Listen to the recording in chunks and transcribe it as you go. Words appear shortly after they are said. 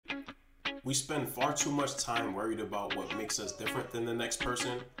We spend far too much time worried about what makes us different than the next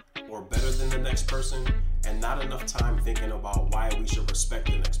person or better than the next person, and not enough time thinking about why we should respect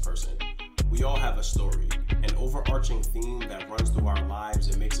the next person. We all have a story, an overarching theme that runs through our lives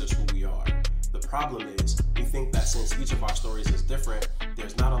and makes us who we are. The problem is, we think that since each of our stories is different,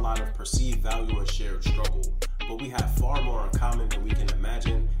 there's not a lot of perceived value and shared struggle. But we have far more in common than we can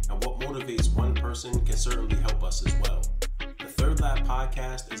imagine, and what motivates one person can certainly help us as well. The Third Lap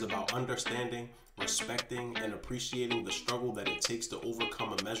podcast is about understanding, respecting, and appreciating the struggle that it takes to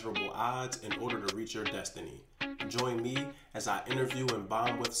overcome immeasurable odds in order to reach your destiny. Join me as I interview and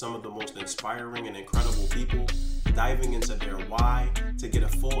bond with some of the most inspiring and incredible people, diving into their why to get a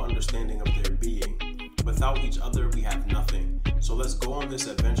full understanding of their being. Without each other, we have nothing. So let's go on this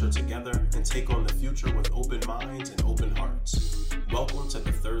adventure together and take on the future with open minds and open hearts. Welcome to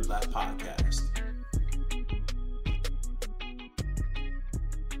the Third Lap podcast.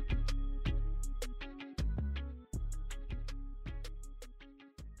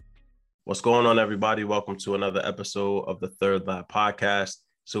 What's going on, everybody? Welcome to another episode of the Third Lap podcast.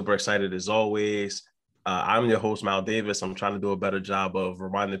 Super excited as always. I'm your host, Mal Davis. I'm trying to do a better job of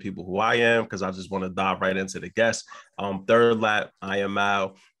reminding people who I am because I just want to dive right into the guests. Third Lap, I am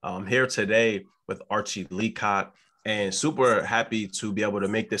Mal. I'm here today with Arche Leacock and super happy to be able to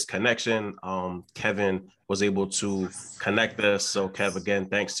make this connection. Kevin was able to connect us. So Kev, again,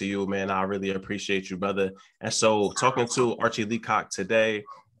 thanks to you, man. I really appreciate you, brother. And so talking to Arche Leacock today,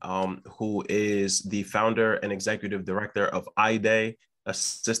 who is the founder and executive director of iDay, a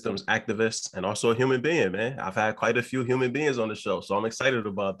systems activist, and also a human being, man. I've had quite a few human beings on the show, so I'm excited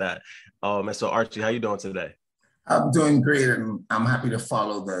about that. And so Arche, how you doing today? I'm doing great, and I'm happy to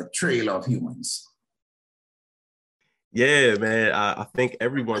follow the trail of humans. Yeah, man. I think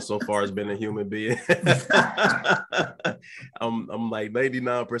everyone so far has been a human being. I'm like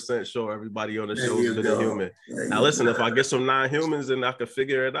 99% sure everybody on the show has been a human. Now, listen, if I get some non-humans and I can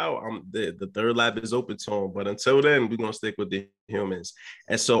figure it out, the Third Lab is open to them. But until then, we're going to stick with the humans.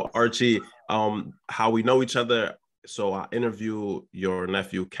 And so, Arche, how we know each other. So I interviewed your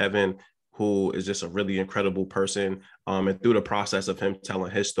nephew, Kevin, who is just a really incredible person. And through the process of him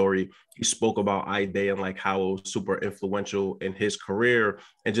telling his story, he spoke about iDay and like how it was super influential in his career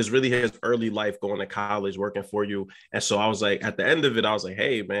and just really his early life going to college, working for you. And so I was like, at the end of it, I was like,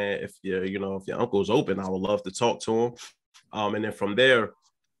 hey, man, if your uncle's open, I would love to talk to him. And then from there,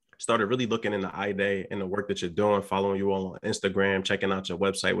 started really looking into iDay and the work that you're doing, following you all on Instagram, checking out your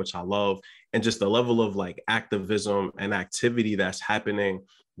website, which I love, and just the level of like activism and activity that's happening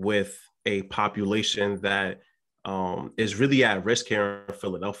with a population that is really at risk here in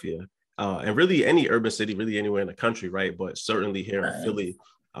Philadelphia, and really any urban city, really anywhere in the country, right? But certainly here in Philly,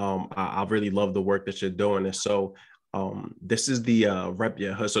 I really love the work that you're doing. And so this is the Rep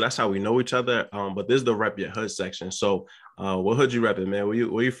Your Hood. So that's how we know each other. But this is the Rep Your Hood section. So what hood you repping, man?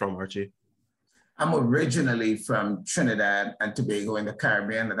 Where you from, Arche? I'm originally from Trinidad and Tobago in the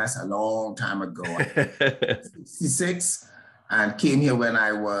Caribbean, and that's a long time ago. 66, and came here when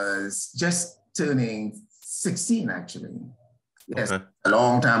I was just turning 16, actually. Yes, okay. A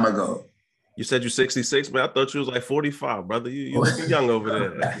long time ago. You said you're 66, man. I thought you was like 45, brother. You looking young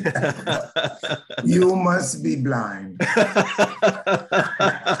over there. You must be blind.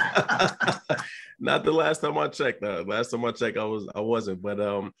 Not the last time I checked. Last time I checked, I wasn't. But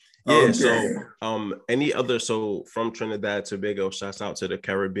yeah. Okay. So from Trinidad and Tobago, shouts out to the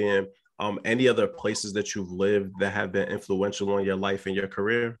Caribbean. Any other places that you've lived that have been influential on your life and your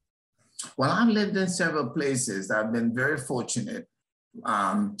career? Well, I've lived in several places. I've been very fortunate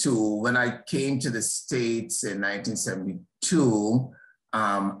when I came to the States in 1972,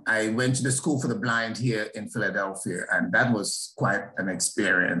 I went to the School for the Blind here in Philadelphia, and that was quite an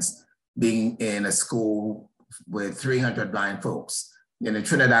experience, being in a school with 300 blind folks. In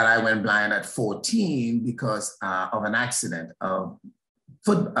Trinidad, I went blind at 14 because of an accident,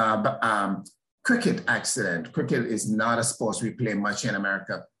 cricket accident. Cricket is not a sport we play much in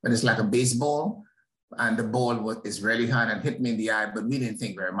America, but it's like a baseball, and the ball is really hard and hit me in the eye, but we didn't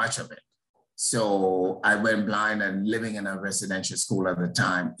think very much of it. So I went blind, and living in a residential school at the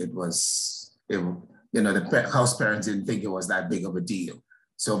time, the house parents didn't think it was that big of a deal.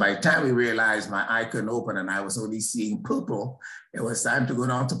 So by the time we realized my eye couldn't open and I was only seeing purple, it was time to go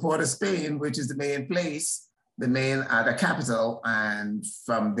down to Port of Spain, which is the main place, the capital. And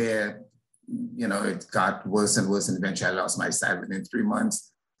from there, it got worse and worse, and eventually I lost my sight within 3 months.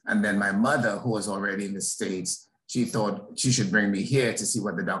 And then my mother, who was already in the States, she thought she should bring me here to see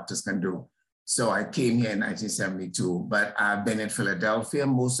what the doctors can do. So I came here in 1972, but I've been in Philadelphia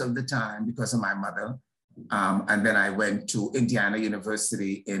most of the time because of my mother. And then I went to Indiana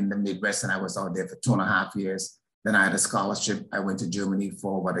University in the Midwest, and I was out there for 2.5 years. Then I had a scholarship. I went to Germany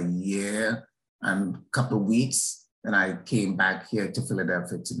for about a year and a couple of weeks. Then I came back here to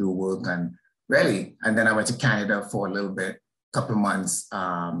Philadelphia to do work and then I went to Canada for a little bit, couple of months,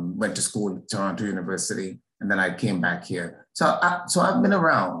 went to school at Toronto University, and then I came back here. So I've been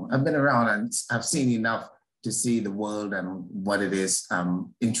around and I've seen enough to see the world and what it is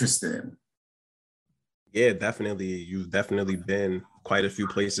I'm interested in. Yeah, definitely. You've definitely been quite a few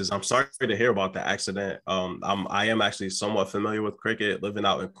places. I'm sorry to hear about the accident. I am actually somewhat familiar with cricket, living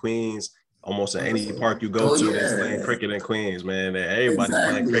out in Queens. Almost at any park you go to, they're playing cricket in Queens, man. Everybody's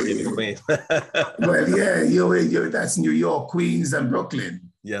playing cricket in Queens. Well, yeah, you that's New York, Queens, and Brooklyn.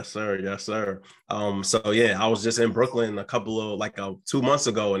 Yes, sir. Yes, sir. So yeah, I was just in Brooklyn a couple of 2 months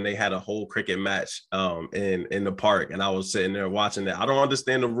ago, and they had a whole cricket match in the park, and I was sitting there watching it. I don't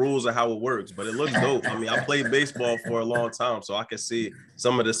understand the rules of how it works, but it looks dope. I mean, I played baseball for a long time, so I can see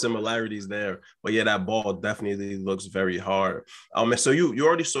some of the similarities there. But yeah, that ball definitely looks very hard. And so you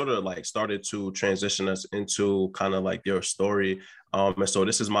already sort of started to transition us into kind of your story. And so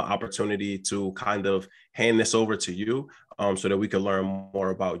this is my opportunity to kind of hand this over to you, so that we can learn more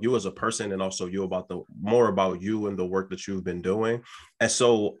about you as a person, and also more about you and the work that you've been doing. And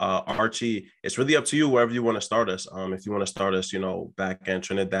so, Archie, it's really up to you wherever you want to start us. If you want to start us, back in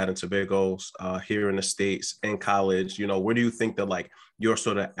Trinidad and Tobago, here in the States, in college, where do you think that your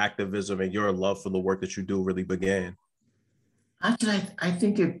sort of activism and your love for the work that you do really began? Actually, I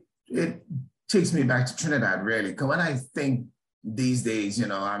think it takes me back to Trinidad, really. Because when I think these days,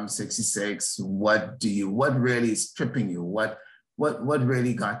 I'm 66, what really is tripping you? What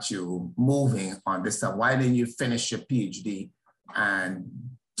really got you moving on this stuff? Why didn't you finish your PhD and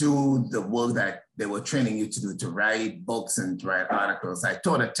do the work that they were training you to do, to write books and to write articles? I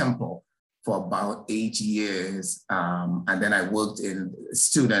taught at Temple for about 8 years. And then I worked in the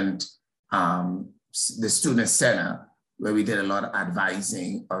student center, where we did a lot of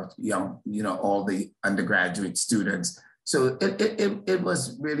advising of young, all the undergraduate students. So it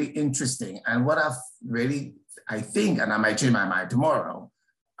was really interesting. And what I think, and I might change my mind tomorrow,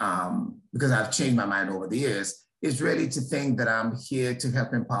 because I've changed my mind over the years, is really to think that I'm here to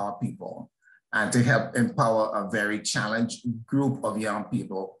help empower people and to help empower a very challenged group of young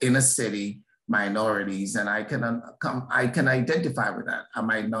people, inner city minorities. And I can identify with that. I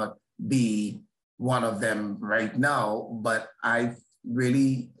might not be one of them right now, but I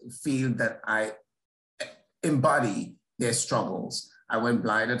really feel that I embody their struggles. I went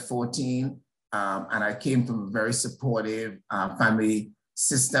blind at 14, and I came from a very supportive family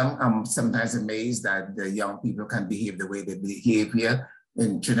system. I'm sometimes amazed that the young people can behave the way they behave here.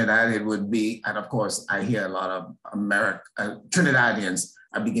 In Trinidad, it would be, and of course, I hear a lot of Trinidadians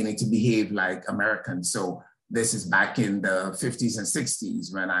are beginning to behave like Americans. So this is back in the 50s and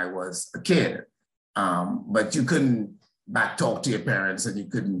 60s when I was a kid. But you couldn't back talk to your parents, and you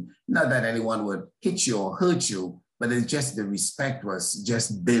couldn't, not that anyone would hit you or hurt you, but it's just the respect was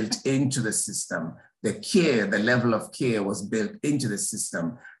just built into the system. The care, the level of care was built into the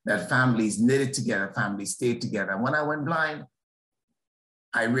system, that families knitted together, families stayed together. And when I went blind,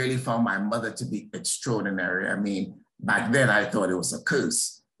 I really found my mother to be extraordinary. I mean, back then I thought it was a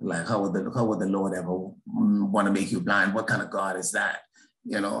curse. Like, how would the Lord ever want to make you blind? What kind of God is that?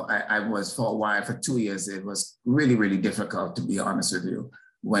 I was, for a while, for 2 years, it was really, really difficult, to be honest with you.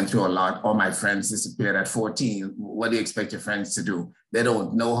 Went through a lot. All my friends disappeared at 14. What do you expect your friends to do? They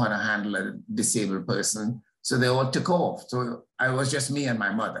don't know how to handle a disabled person. So they all took off. So I was just me and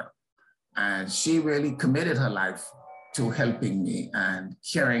my mother. And she really committed her life to helping me and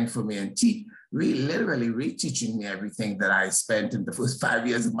caring for me and literally reteaching me everything that I spent in the first 5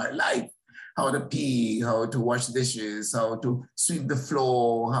 years of my life. How to pee, how to wash dishes, how to sweep the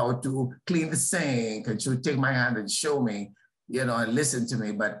floor, how to clean the sink. And she would take my hand and show me, and listen to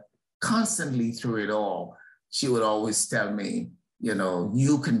me. But constantly through it all, she would always tell me,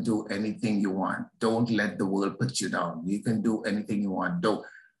 you can do anything you want. Don't let the world put you down. You can do anything you want. Don't.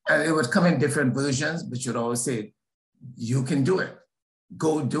 And it would come in different versions, but she'd always say, you can do it.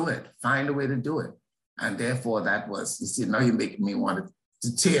 Go do it. Find a way to do it. And therefore that was, now you're making me want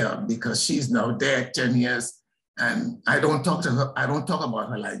to tear, because she's now dead 10 years. And I don't talk to her. I don't talk about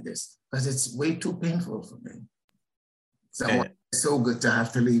her like this, because it's way too painful for me. So it's so good to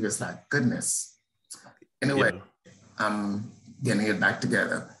have to leave. It's like, goodness. Anyway, I'm getting it back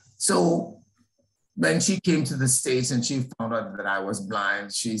together. So when she came to the States and she found out that I was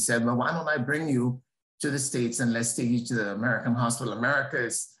blind, she said, well, why don't I bring you to the States and let's take you to the American hospital. America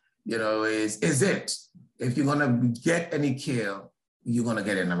is it. If you're gonna get any care, you're going to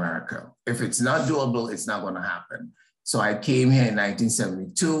get in America. If it's not doable, it's not going to happen. So I came here in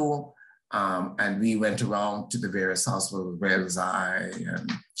 1972, and we went around to the various hospitals, Versailles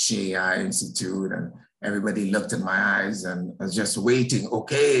and Shea Eye Institute, and everybody looked in my eyes and was just waiting,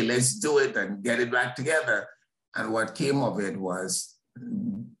 okay, let's do it and get it back together. And what came of it was,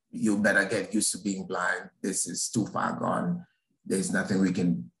 you better get used to being blind. This is too far gone. There's nothing we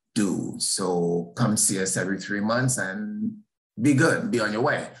can do. So come see us every 3 months and be good, be on your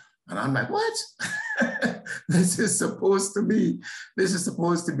way. And I'm like, what? This is supposed to be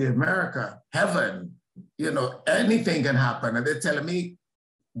America, heaven. You know, anything can happen. And they're telling me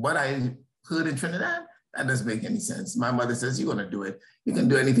what I heard in Trinidad, that doesn't make any sense. My mother says, you're gonna do it. You can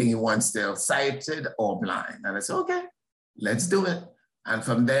do anything you want still, sighted or blind. And I said, okay, let's do it. And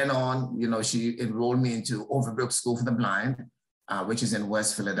from then on, you know, she enrolled me into Overbrook School for the Blind, which is in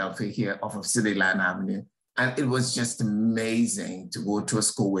West Philadelphia here off of Cityland Avenue. And it was just amazing to go to a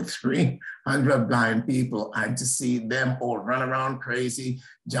school with 300 blind people and to see them all run around crazy,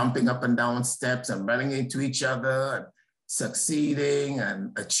 jumping up and down steps and running into each other, and succeeding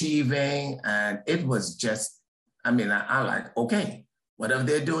and achieving. And it was just, I mean, I like, okay, whatever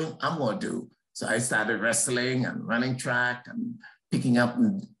they're doing, I'm gonna do. So I started wrestling and running track and picking up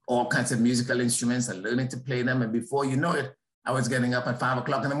all kinds of musical instruments and learning to play them. And before you know it, I was getting up at 5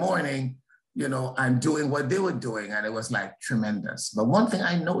 o'clock in the morning, you know, I'm doing what they were doing. And it was like tremendous. But one thing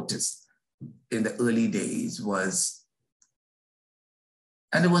I noticed in the early days was,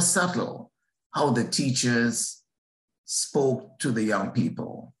 and it was subtle, how the teachers spoke to the young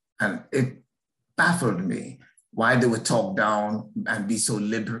people. And it baffled me why they would talk down and be so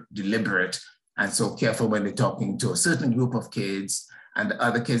deliberate and so careful when they're talking to a certain group of kids, and the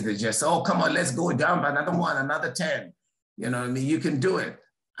other kids, they just, oh, come on, let's go down by another one, another 10. You know what I mean? You can do it.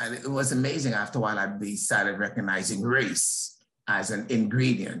 And it was amazing. After a while, I started recognizing race as an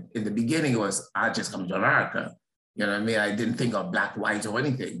ingredient. In the beginning, it was, I just come to America. You know what I mean? I didn't think of black, white, or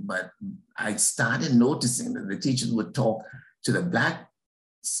anything, but I started noticing that the teachers would talk to the Black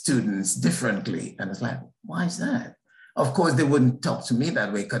students differently. And it's like, why is that? Of course, they wouldn't talk to me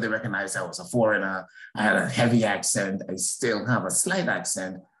that way because they recognized I was a foreigner. I had a heavy accent. I still have a slight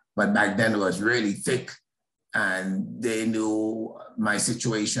accent, but back then it was really thick. And they knew my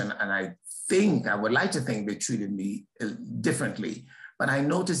situation. And I would like to think they treated me differently. But I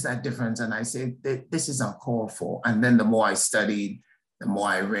noticed that difference and I said, this is uncalled for. And then the more I studied, the more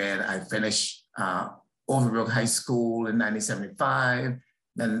I read. I finished Overbrook High School in 1975.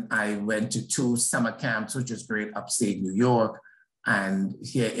 Then I went to 2 summer camps, which was great, upstate New York. And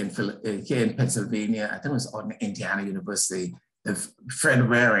here in Pennsylvania, I think it was on Indiana University, the Fred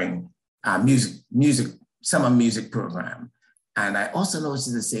Waring summer music program. And I also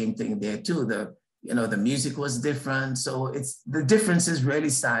noticed the same thing there too. The music was different. So the differences really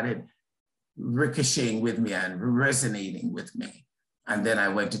started ricocheting with me and resonating with me. And then I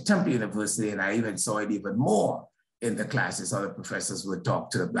went to Temple University and I even saw it even more in the classes. Other professors would talk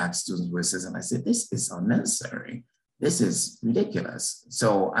to the Black students versus, and I said, this is unnecessary. This is ridiculous.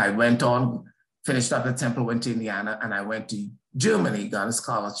 So I went on, finished up at Temple, went to Indiana, and I went to Germany, got a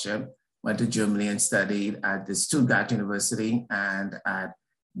scholarship, went to Germany and studied at the Stuttgart University and at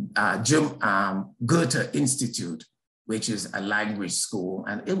Goethe Institute, which is a language school.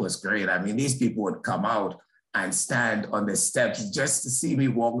 And it was great. I mean, these people would come out and stand on the steps just to see me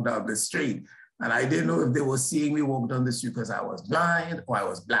walk down the street. And I didn't know if they were seeing me walk down the street because I was blind or I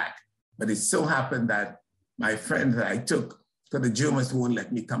was Black. But it so happened that my friend that I took, because the Germans wouldn't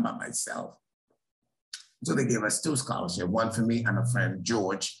let me come by myself. So they gave us 2 scholarships, one for me and a friend,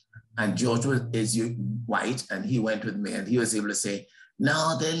 George. And George is white, and he went with me, and he was able to say,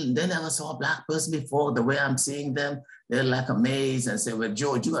 no, they never saw a Black person before. The way I'm seeing them, they're like amazed, and say, well,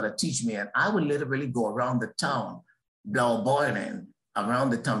 George, you got to teach me. And I would literally go around the town, Blaubeuren, around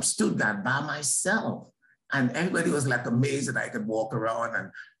the town, Stuttgart by myself. And everybody was like amazed that I could walk around and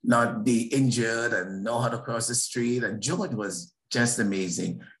not be injured and know how to cross the street. And George was just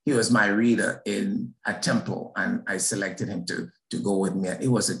amazing. He was my reader at Temple, and I selected him to go with me. It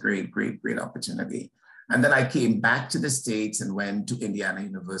was a great, great, great opportunity. And then I came back to the States and went to Indiana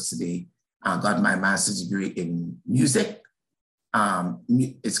University, got my master's degree in music.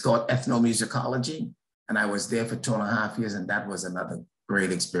 It's called ethnomusicology. And I was there for 2.5 years, and that was another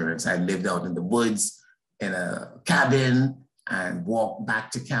great experience. I lived out in the woods in a cabin and walked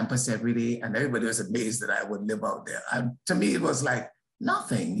back to campus every day. And everybody was amazed that I would live out there. And to me, it was like,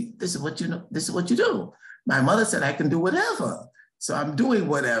 nothing. This is what you know. This is what you do. My mother said I can do whatever. So I'm doing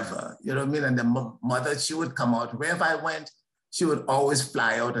whatever, you know what I mean? And the mother, she would come out, wherever I went, she would always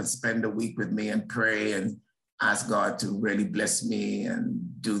fly out and spend a week with me and pray. And ask God to really bless me and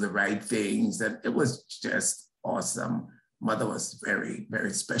do the right things. And it was just awesome. Mother was very,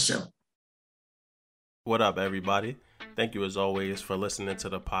 very special. What up, everybody? Thank you, as always, for listening to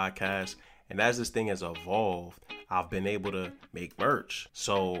the podcast. And as this thing has evolved, I've been able to make merch.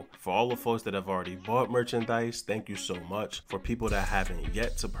 So for all the folks that have already bought merchandise, thank you so much. For people that haven't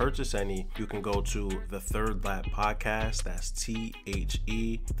yet to purchase any, you can go to the Third Lap Podcast. That's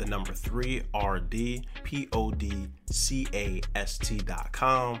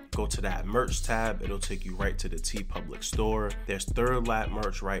THE3RDPODCAST.com. Go to that merch tab. It'll take you right to the T Public store. There's Third Lap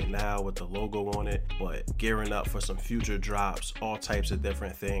merch right now with the logo on it, but gearing up for some future drops, all types of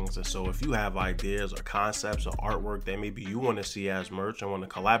different things. And so if you have ideas or concepts or artwork that maybe you want to see as merch and want to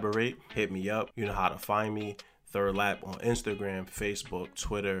collaborate, hit me up. You know how to find me. Third Lap on Instagram, Facebook,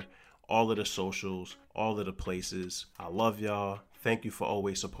 Twitter, all of the socials, all of the places. I love y'all. Thank you for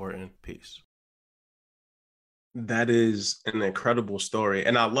always supporting. Peace. That is an incredible story.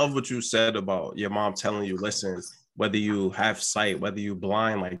 And I love what you said about your mom telling you, listen, whether you have sight, whether you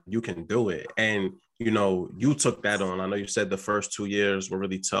blind, like you can do it. And, you know, you took that on. I know you said the first 2 years were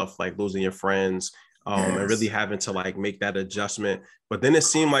really tough, like losing your friends, and really having to like make that adjustment. But then it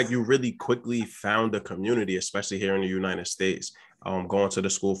seemed like you really quickly found a community, especially here in the United States, going to the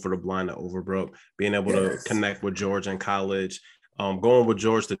School for the Blind at Overbrook, being able to connect with George in college, going with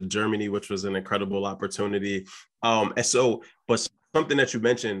George to Germany, which was an incredible opportunity. And so, but something that you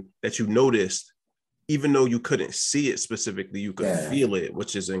mentioned that you noticed, even though you couldn't see it specifically, you could feel it,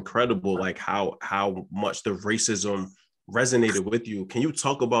 which is incredible, like how much the racism resonated with you. Can you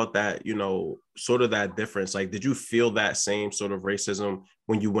talk about that, you know, sort of that difference? Like, did you feel that same sort of racism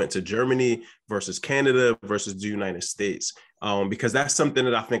when you went to Germany versus Canada versus the United States? Because that's something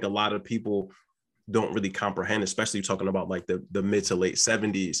that I think a lot of people don't really comprehend, especially talking about like the mid to late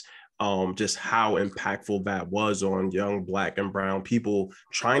 70s, just how impactful that was on young Black and brown people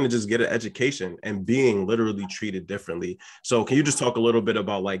trying to just get an education and being literally treated differently. So can you just talk a little bit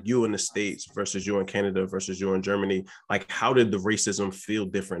about like you in the States versus you in Canada versus you in Germany? Like, how did the racism feel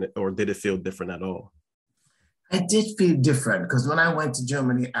different, or did it feel different at all? It did feel different because when I went to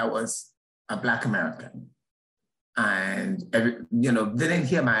Germany, I was a Black American. And, they didn't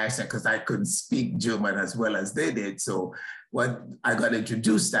hear my accent because I couldn't speak German as well as they did. So what I got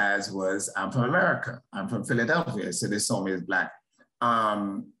introduced as was, I'm from America. I'm from Philadelphia. So they saw me as Black.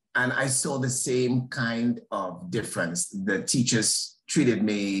 And I saw the same kind of difference. The teachers treated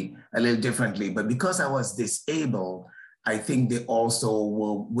me a little differently, but because I was disabled, I think they also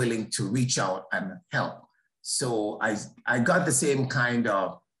were willing to reach out and help. So I got the same kind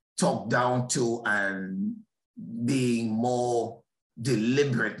of talk down to and being more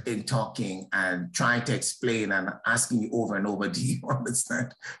deliberate in talking and trying to explain and asking you over and over, do you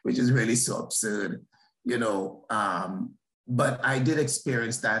understand? Which is really so absurd, but I did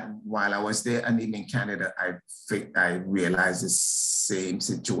experience that while I was there, and even in Canada, I realized the same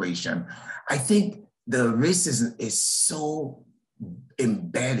situation. I think the racism is so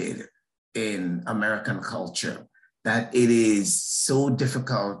embedded in American culture that it is so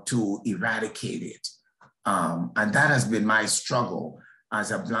difficult to eradicate it. And that has been my struggle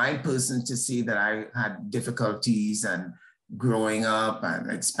as a blind person, to see that I had difficulties and growing up and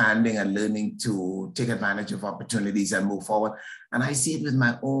expanding and learning to take advantage of opportunities and move forward. And I see it with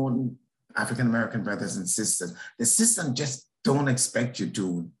my own African-American brothers and sisters. The system just don't expect you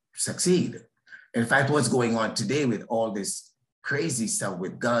to succeed. In fact, what's going on today with all this crazy stuff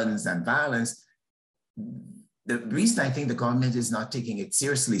with guns and violence, the reason I think the government is not taking it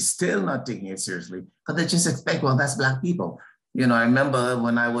seriously, still not taking it seriously, because they just expect, well, that's Black people. I remember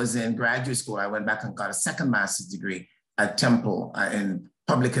when I was in graduate school, I went back and got a second master's degree at Temple in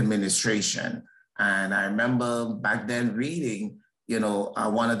public administration. And I remember back then reading,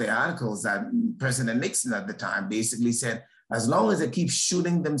 one of the articles that President Nixon at the time basically said, as long as they keep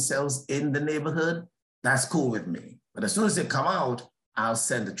shooting themselves in the neighborhood, that's cool with me. But as soon as they come out, I'll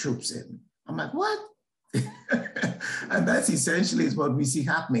send the troops in. I'm like, what? And that's essentially what we see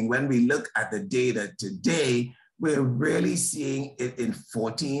happening. When we look at the data today, we're really seeing it in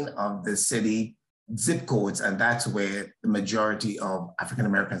 14 of the city zip codes, and that's where the majority of African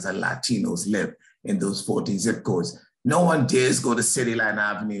Americans and Latinos live, in those 14 zip codes. No one dares go to City Line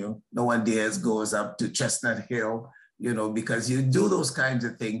Avenue. No one dares goes up to Chestnut Hill, because you do those kinds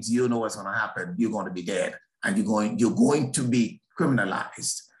of things, you know what's going to happen. You're going to be dead, and you're going to be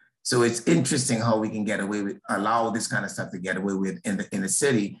criminalized. So it's interesting how we can allow this kind of stuff to get away with in the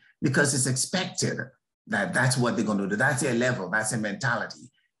city, because it's expected that that's what they're going to do. That's their level, that's their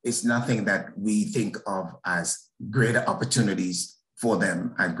mentality. It's nothing that we think of as greater opportunities for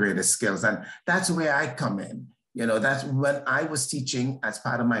them at greater skills. And that's where I come in. You know, that's when I was teaching as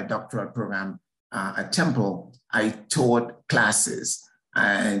part of my doctoral program at Temple, I taught classes.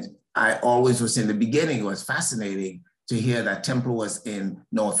 And I always was in the beginning, it was fascinating to hear that Temple was in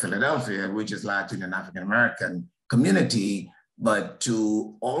North Philadelphia, which is largely an African-American community, but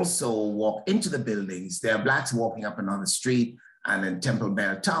to also walk into the buildings. There are Blacks walking up and down the street and in Temple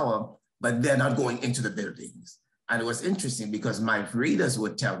Bell Tower, but they're not going into the buildings. And it was interesting because my readers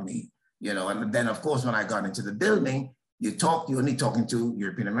would tell me, you know, and then of course, when I got into the building, you're only talking to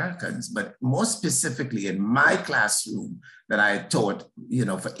European Americans, but more specifically in my classroom that I taught, you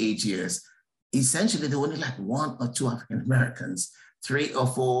know, for 8 years, essentially there were only like 1 or 2 African Americans, 3 or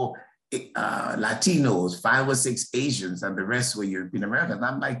 4 Latinos, 5 or 6 Asians, and the rest were European Americans.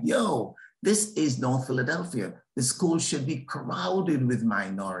 I'm like, yo, this is North Philadelphia. The school should be crowded with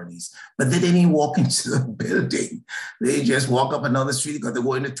minorities, but they didn't even walk into the building. They just walk up another street because they're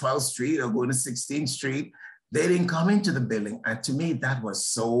going to 12th Street or going to 16th Street. They didn't come into the building. And to me, that was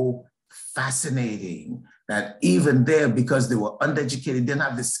so fascinating that even there, because they were undereducated, didn't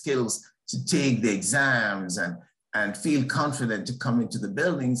have the skills to take the exams and feel confident to come into the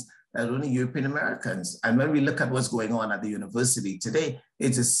buildings, that only European Americans. And when we look at what's going on at the university today,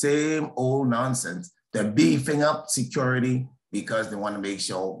 it's the same old nonsense. They're beefing up security because they want to make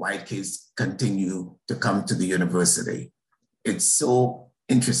sure white kids continue to come to the university. It's so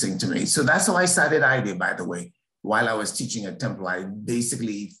interesting to me. So that's how I started IDEA, by the way. While I was teaching at Temple, I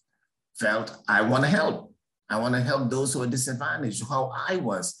basically felt I want to help. I want to help those who are disadvantaged, how I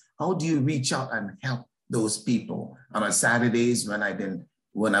was. How do you reach out and help those people? And on Saturdays, when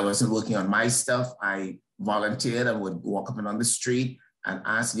I wasn't working on my stuff, I volunteered and would walk up and on the street and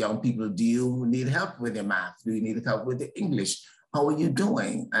ask young people, do you need help with your math? Do you need help with the English? How are you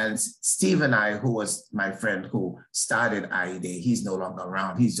doing? And Steve and I, who was my friend who started IED, he's no longer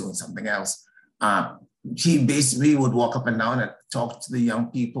around, he's doing something else. He basically would walk up and down and talk to the young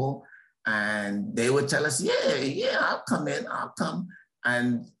people, and they would tell us, yeah, I'll come in, I'll come.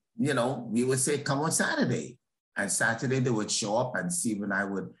 And, you know, we would say, come on Saturday. And Saturday they would show up, and Steve and I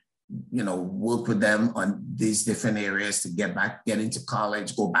would, you know, work with them on these different areas to get into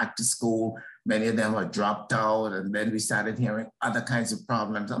college, go back to school. Many of them were dropped out. And then we started hearing other kinds of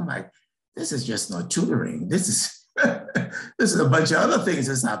problems. I'm like, this is just not tutoring. This is, this is a bunch of other things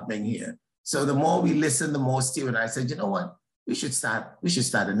that's happening here. So the more we listened, the more Steve and I said, you know what, we should start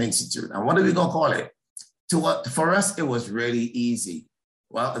an institute. And what are we gonna call it? For us, it was really easy.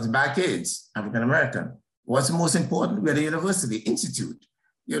 Well, it's Black kids, African-American. What's most important? We're the university institute.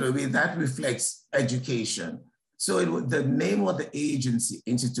 You know, that reflects education. So the name of the agency,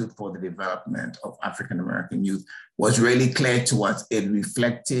 Institute for the Development of African-American Youth, was really clear to us. It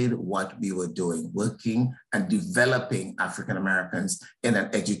reflected what we were doing, working and developing African-Americans in an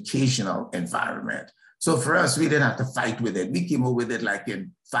educational environment. So for us, we didn't have to fight with it. We came up with it like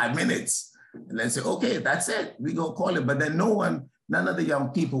in 5 minutes and then say, okay, that's it. We go call it. But then none of the young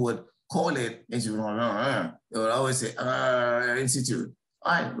people would call it institute. They would always say, institute.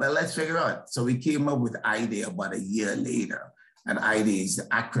 All right, well, let's figure out. So we came up with IDEA about a year later. And IDEA is the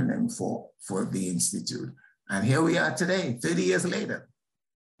acronym for the institute. And here we are today, 30 years later.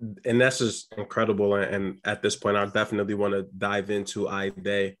 And that's just incredible. And at this point, I definitely want to dive into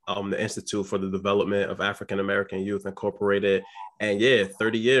IDEA, the Institute for the Development of African-American Youth Incorporated. And yeah,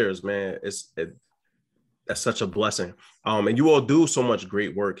 30 years, man, that's such a blessing. And you all do so much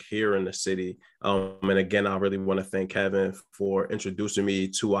great work here in the city. And again, I really want to thank Kevin for introducing me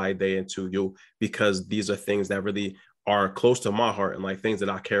to IDEA and to you, because these are things that really are close to my heart and like things that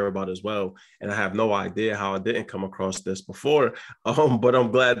I care about as well. And I have no idea how I didn't come across this before, but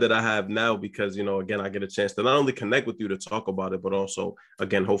I'm glad that I have now, because, you know, again, I get a chance to not only connect with you to talk about it, but also,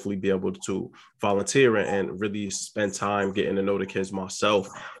 again, hopefully be able to volunteer and really spend time getting to know the kids myself.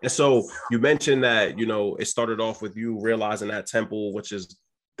 And so you mentioned that, you know, it started off with you realizing that Temple, which is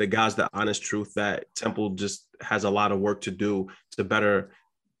the guys, the honest truth, that Temple just has a lot of work to do to better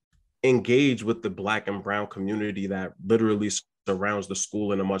engage with the Black and brown community that literally surrounds the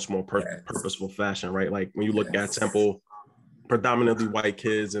school in a much more purposeful fashion, right? Like when you look at Temple, predominantly white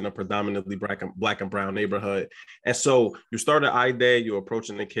kids in a predominantly Black and brown neighborhood. And so you started IDEA, you're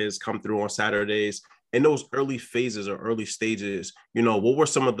approaching the kids, come through on Saturdays. In those early phases or early stages, you know, what were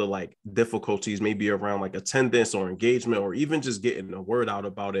some of the like difficulties maybe around like attendance or engagement, or even just getting the word out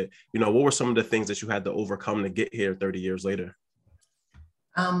about it? You know, what were some of the things that you had to overcome to get here 30 years later?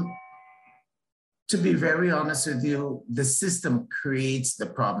 To be very honest with you, the system creates the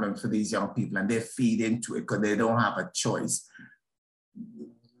problem for these young people and they feed into it because they don't have a choice.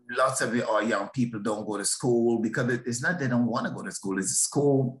 lots of our young people don't go to school because it's not they don't want to go to school. It's a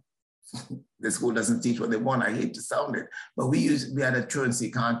school. The school doesn't teach what they want. I hate to sound it, but we had a truancy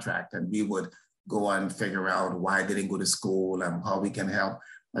contract, and we would go and figure out why they didn't go to school and how we can help.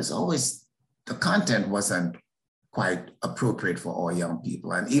 As always, the content wasn't quite appropriate for all young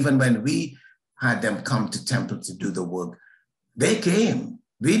people. And even when we had them come to Temple to do the work, they came.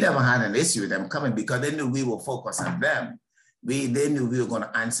 We never had an issue with them coming because they knew we were focused on them. They knew we were going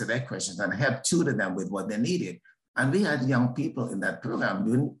to answer their questions and help tutor them with what they needed. And we had young people in that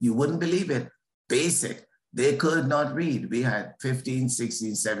program, you wouldn't believe it, basic. They could not read. We had 15,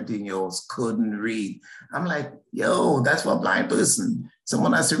 16, 17-year-olds couldn't read. I'm like, yo, that's for a blind person.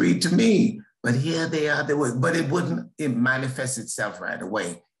 Someone has to read to me. But here they are, but it manifests itself right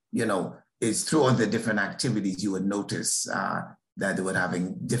away. You know, it's through all the different activities you would notice that they were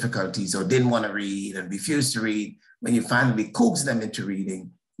having difficulties or didn't want to read and refused to read. When you finally coax them into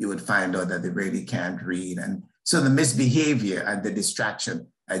reading, you would find out that they really can't read. And so the misbehavior and the distraction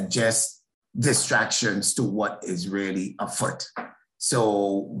are just distractions to what is really afoot.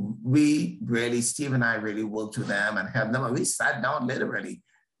 So we really, Steve and I really worked with them and helped them. And we sat down literally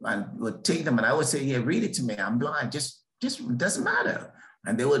and would take them and I would say, yeah, read it to me. I'm blind, just doesn't matter.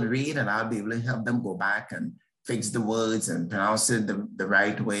 And they would read and I'll be able to help them go back and fix the words and pronounce it the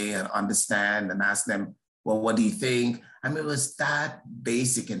right way and understand and ask them, well, what do you think? I mean, it was that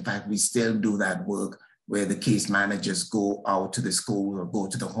basic. In fact, we still do that work where the case managers go out to the school or go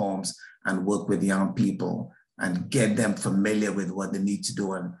to the homes and work with young people and get them familiar with what they need to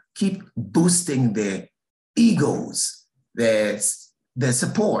do and keep boosting their egos, their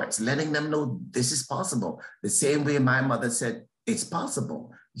supports, letting them know this is possible. The same way my mother said, it's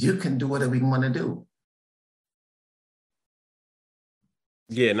possible. You can do whatever you want to do.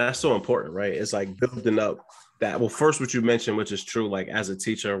 Yeah, and that's so important, right? It's like building up that. Well, first, what you mentioned, which is true, like as a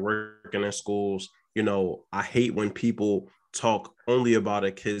teacher working in schools, you know, I hate when people talk only about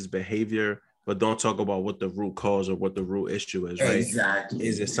a kid's behavior, but don't talk about what the root cause or what the root issue is, right? Exactly.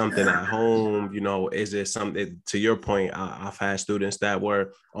 Is it something at home? You know, is it something, to your point, I've had students that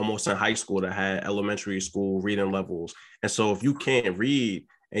were almost in high school that had elementary school reading levels. And so if you can't read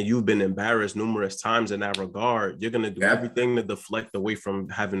and you've been embarrassed numerous times in that regard, you're going to do everything to deflect away from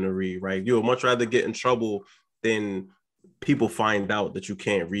having to read, right? You would much rather get in trouble than people find out that you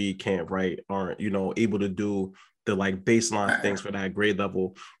can't read, can't write, aren't, you know, able to do the like baseline things for that grade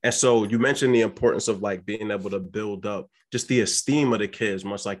level. And so you mentioned the importance of like being able to build up just the esteem of the kids,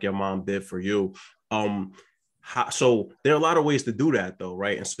 much like your mom did for you. So there are a lot of ways to do that though,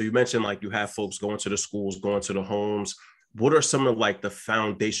 right? And so you mentioned like you have folks going to the schools, going to the homes. What are some of like the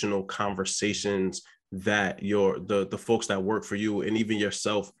foundational conversations that the folks that work for you and even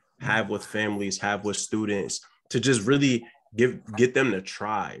yourself have with families, have with students to just really get them to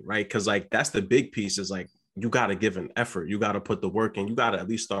try, right? Because like that's the big piece is like, you got to give an effort. You got to put the work in. You got to at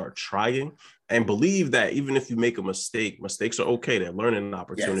least start trying and believe that even if you make a mistake, mistakes are okay. They're learning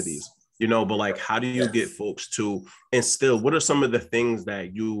opportunities, you know, but like, how do you get folks to instill, what are some of the things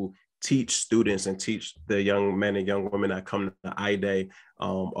that you teach students and teach the young men and young women that come to I-Day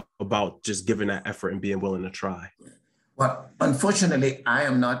about just giving that effort and being willing to try? Well, unfortunately, I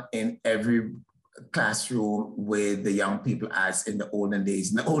am not in every classroom with the young people as in the olden days.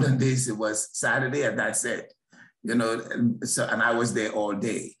 In the olden days, it was Saturday and that's it, you know, and I was there all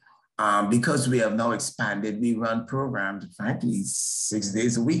day. Because we have now expanded, we run programs, frankly, 6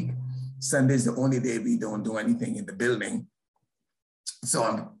 days a week. Sunday's the only day we don't do anything in the building.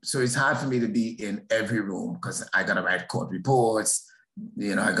 So it's hard for me to be in every room because I got to write court reports,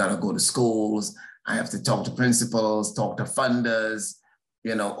 you know, I got to go to schools, I have to talk to principals, talk to funders,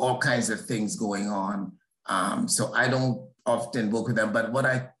 you know, all kinds of things going on. So I don't often work with them, but what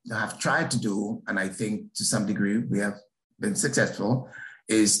I have tried to do, and I think to some degree we have been successful,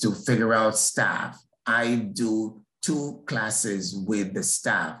 is to figure out staff. I do 2 classes with the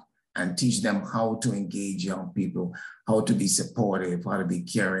staff and teach them how to engage young people, how to be supportive, how to be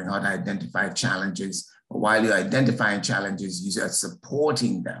caring, how to identify challenges. But while you're identifying challenges, you are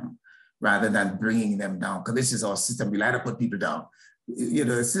supporting them rather than bringing them down. Because this is our system. We like to put people down. You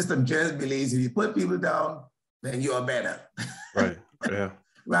know, the system just believes if you put people down, then you are better. Right, yeah.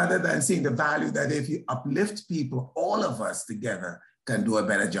 Rather than seeing the value that if you uplift people, all of us together can do a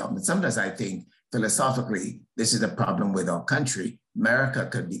better job. And sometimes I think philosophically, this is a problem with our country. America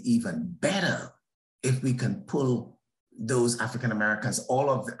could be even better if we can pull those African Americans, all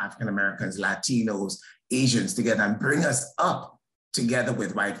of the African Americans, Latinos, Asians together and bring us up together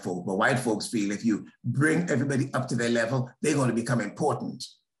with white folk. But white folks feel if you bring everybody up to their level, they're going to become important.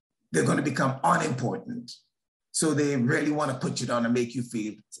 They're going to become unimportant. So they really want to put you down and make you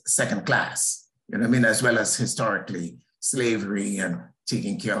feel second class, you know what I mean? As well as historically, slavery and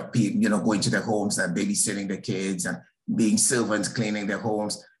taking care of people, you know, going to their homes and babysitting their kids and being servants, cleaning their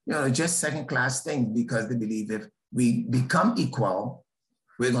homes, you know, just second class things, because they believe if we become equal,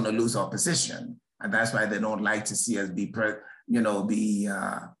 we're going to lose our position. And that's why they don't like to see us be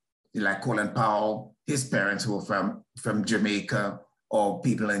like Colin Powell, his parents who were from Jamaica, or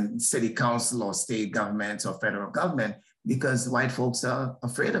people in city council or state governments or federal government, because white folks are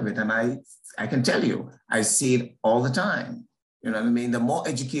afraid of it. And I can tell you, I see it all the time. You know what I mean? The more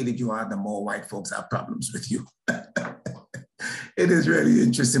educated you are, the more white folks have problems with you. It is really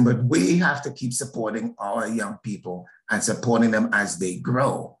interesting, but we have to keep supporting our young people and supporting them as they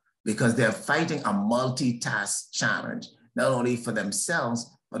grow, because they're fighting a multitask challenge, not only for themselves,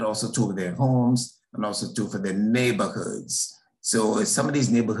 but also to their homes and also to for their neighborhoods. So some of these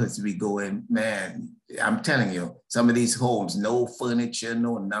neighborhoods we go in, man, I'm telling you, some of these homes, no furniture,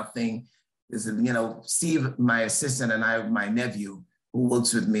 no nothing. You know, Steve, my assistant, and I, my nephew, who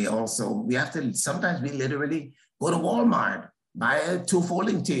works with me also, we have to, sometimes we literally go to Walmart, buy 2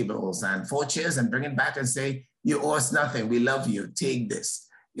 folding tables and 4 chairs and bring it back and say, you owe us nothing, we love you, take this.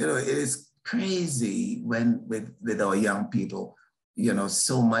 You know, it is crazy when with our young people, you know,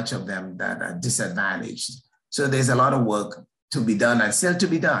 so much of them that are disadvantaged. So there's a lot of work to be done and still to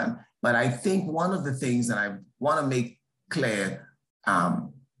be done. But I think one of the things that I want to make clear,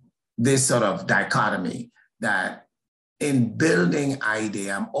 this sort of dichotomy, that in building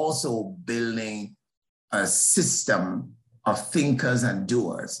IDEA, I'm also building a system of thinkers and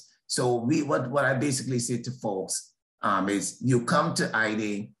doers. So what I basically say to folks is, you come to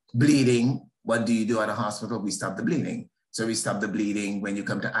IDEA bleeding. What do you do at a hospital? We stop the bleeding. So we stop the bleeding. When you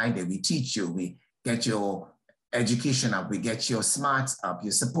come to IDEA, we teach you, we get your education up, we get your smarts up,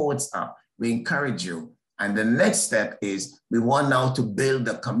 your supports up, we encourage you. And the next step is we want now to build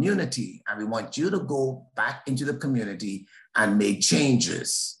a community, and we want you to go back into the community and make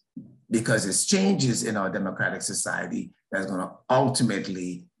changes, because it's changes in our democratic society that's going to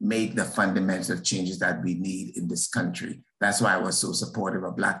ultimately make the fundamental changes that we need in this country. That's why I was so supportive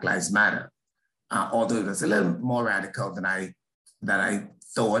of Black Lives Matter, although it was a little more radical than I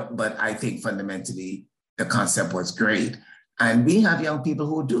thought, but I think fundamentally the concept was great. And we have young people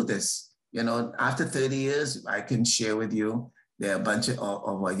who do this. You know, after 30 years, I can share with you, there are a bunch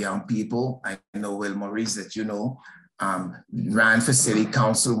of young people. I know Will Maurice, that you know, ran for city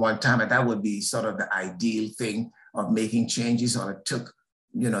council one time, and that would be sort of the ideal thing of making changes, or it took,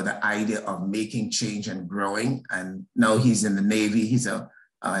 you know, the idea of making change and growing. And now he's in the Navy. He's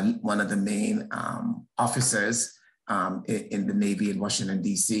one of the main officers in the Navy in Washington,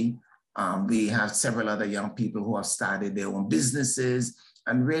 D.C. We have several other young people who have started their own businesses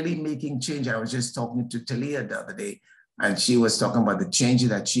and really making change. I was just talking to Talia the other day, and she was talking about the changes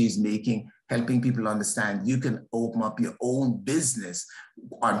that she's making, helping people understand you can open up your own business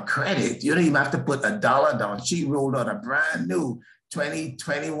on credit. You don't even have to put $1 down. She rolled out a brand new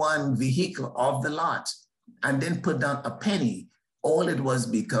 2021 vehicle off the lot and then put down a penny. All it was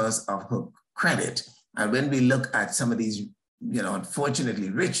because of her credit. And when we look at some of these, you know,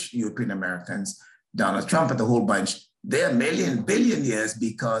 unfortunately rich European Americans, Donald Trump and the whole bunch, they're billionaires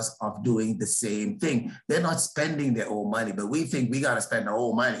because of doing the same thing. They're not spending their own money, but we think we got to spend our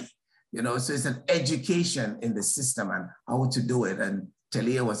own money. You know, so it's an education in the system and how to do it. And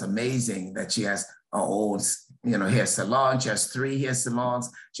Talia was amazing that she has her own, you know, hair salon. She has 3 hair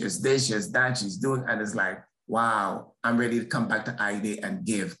salons. She has this, she has that, she's doing, and it's like, wow, I'm ready to come back to IDEA and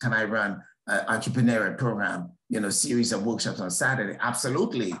give. Can I run an entrepreneurial program, you know, series of workshops on Saturday?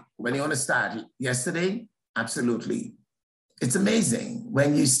 Absolutely. When you want to start yesterday, absolutely. It's amazing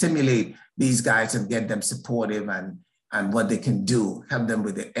when you stimulate these guys and get them supportive and what they can do, help them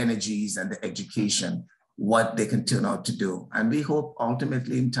with the energies and the education, what they can turn out to do. And we hope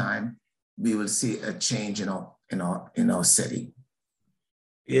ultimately in time, we will see a change in our city.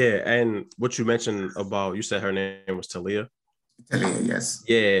 Yeah, and what you mentioned about, you said her name was Talia. Talia, yes.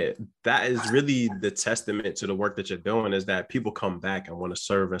 Yeah, that is really the testament to the work that you're doing, is that people come back and want to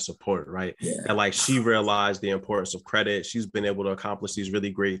serve and support, right? Yeah. And like, she realized the importance of credit. She's been able to accomplish these really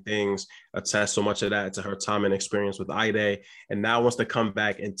great things, attest so much of that to her time and experience with IDEA, and now wants to come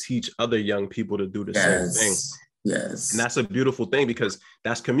back and teach other young people to do the same thing. Yes. And that's a beautiful thing, because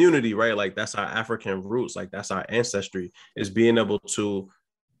that's community, right? Like, that's our African roots. Like, that's our ancestry, is being able to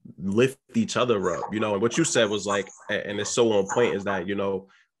lift each other up, you know. And what you said was like, and it's so on point, is that, you know,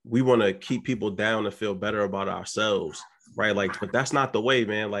 we want to keep people down to feel better about ourselves, right? Like, but that's not the way,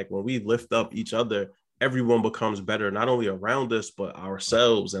 man. Like, when we lift up each other, everyone becomes better, not only around us, but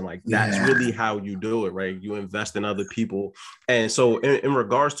ourselves. And like, that's really how you do it, right? You invest in other people. And so in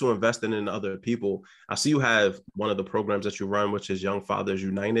regards to investing in other people, I see you have one of the programs that you run, which is Young Fathers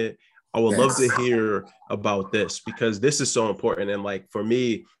United. I would love to hear about this, because this is so important. And like, for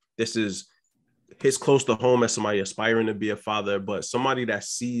me, this hits close to home as somebody aspiring to be a father, but somebody that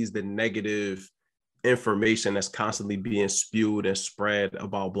sees the negative information that's constantly being spewed and spread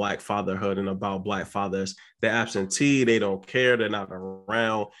about Black fatherhood and about Black fathers. They're absentee, they don't care, they're not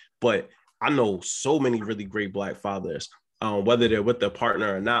around. But I know so many really great Black fathers, whether they're with their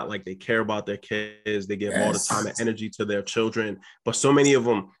partner or not, like, they care about their kids, they give all the time and energy to their children. But so many of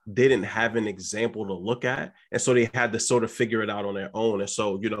them didn't have an example to look at. And so they had to sort of figure it out on their own. And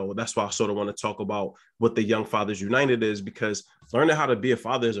so, you know, that's why I sort of want to talk about what the Young Fathers United is, because learning how to be a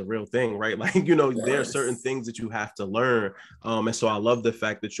father is a real thing, right? Like, you know, there are certain things that you have to learn. And so I love the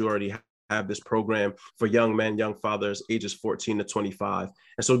fact that you already have this program for young men, young fathers, ages 14 to 25.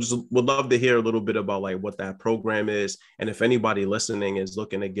 And so just would love to hear a little bit about like what that program is. And if anybody listening is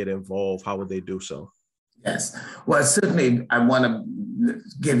looking to get involved, how would they do so? Yes, well, certainly I want to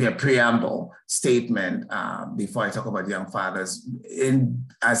give you a preamble statement before I talk about young fathers.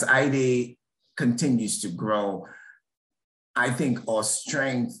 As IDA continues to grow, I think our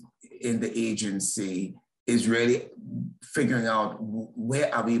strength in the agency is really figuring out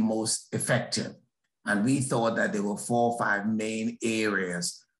where are we most effective. And we thought that there were 4 or 5 main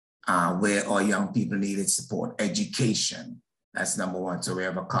areas where our young people needed support. Education, that's number one. So we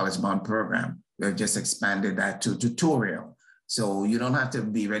have a college-bound program. We've just expanded that to tutorial. So you don't have to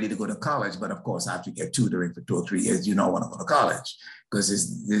be ready to go to college, but of course, after you get tutoring for 2 or 3 years, you don't want to go to college, because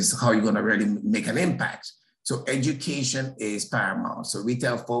this is how you're going to really make an impact. So education is paramount. So we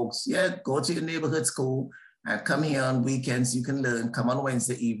tell folks, go to your neighborhood school and come here on weekends, you can learn. Come on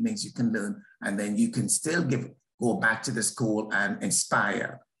Wednesday evenings, you can learn. And then you can still go back to the school and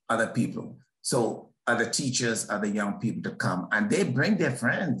inspire other people. So other teachers, other young people to come, and they bring their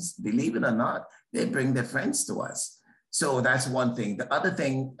friends, believe it or not, they bring their friends to us. So that's one thing. The other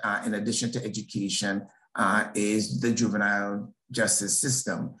thing, in addition to education, is the juvenile justice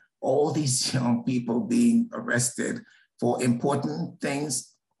system. All these young people being arrested for important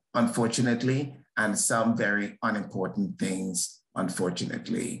things, unfortunately, and some very unimportant things,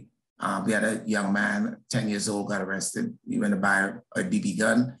 unfortunately. We had a young man, 10 years old, got arrested. He went to buy a BB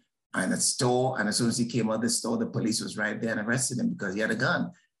gun in a store, and as soon as he came out of the store, the police was right there and arrested him because he had a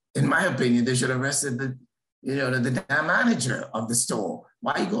gun. In my opinion, they should have arrested the damn manager of the store.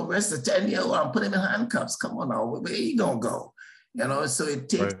 Why you gonna arrest a 10-year-old and put him in handcuffs? Come on now, where you gonna go? You know, so it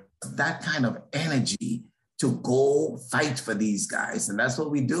takes that kind of energy to go fight for these guys. And that's what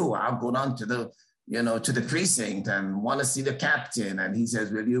we do. I'll go down to the precinct and want to see the captain. And he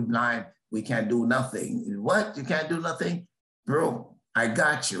says, well, you're blind. We can't do nothing. What? You can't do nothing? Bro, I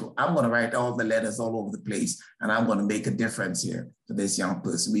got you. I'm going to write all the letters all over the place, and I'm going to make a difference here for this young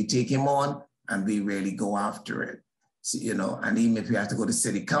person. We take him on and we really go after it. So, and even if we have to go to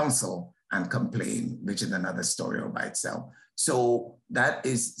city council and complain, which is another story all by itself. So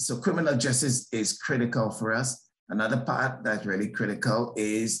criminal justice is critical for us. Another part that's really critical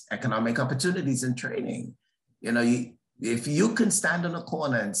is economic opportunities and training. If you can stand on a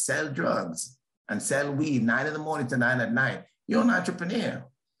corner and sell drugs and sell weed 9 in the morning to 9 at night, you're an entrepreneur.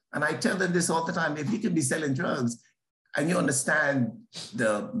 And I tell them this all the time: if you can be selling drugs and you understand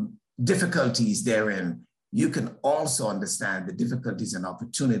the difficulties therein, you can also understand the difficulties and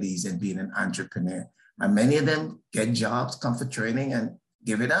opportunities in being an entrepreneur. And many of them get jobs, come for training, and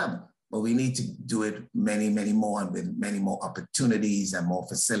give it up. But we need to do it many, many more, and with many more opportunities and more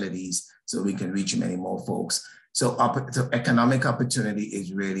facilities so we can reach many more folks. So economic opportunity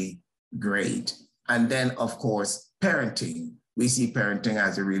is really great. And then, of course, parenting. We see parenting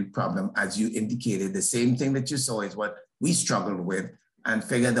as a real problem. As you indicated, the same thing that you saw is what we struggled with, and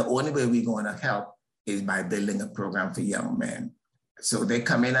figured the only way we're going to help is by building a program for young men. So they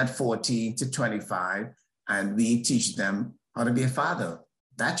come in at 14 to 25, and we teach them how to be a father.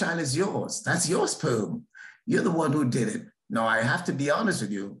 That child is yours. That's your sperm. You're the one who did it. Now, I have to be honest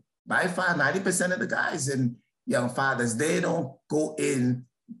with you. By far, 90% of the guys in young fathers, they don't go in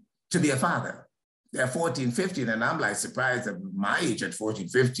to be a father. They're 14, 15, and I'm like surprised at my age at 14,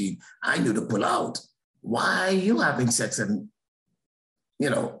 15, I knew to pull out. Why are you having sex and,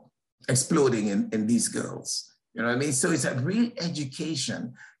 exploding in these girls? You know what I mean? So it's a real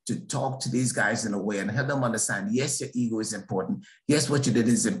education to talk to these guys in a way and help them understand, yes, your ego is important. Yes, what you did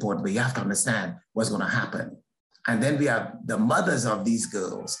is important, but you have to understand what's going to happen. And then we have the mothers of these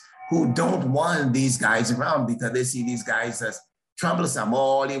girls who don't want these guys around because they see these guys as troublesome.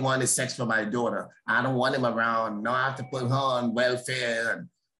 All he wants is sex for my daughter. I don't want him around. Now I have to put her on welfare and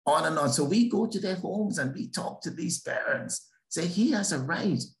on and on. So we go to their homes and we talk to these parents. Say he has a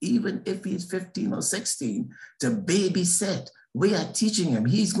right, even if he's 15 or 16, to babysit. We are teaching him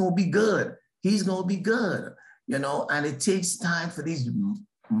he's going to be good. He's going to be good, you know, and it takes time for these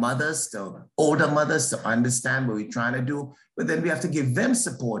mothers, older mothers, to understand what we're trying to do. But then we have to give them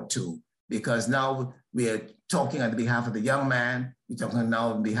support too, because now we are talking on behalf of the young man. We're talking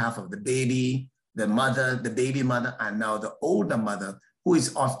now on behalf of the baby, the mother, the baby mother, and now the older mother, who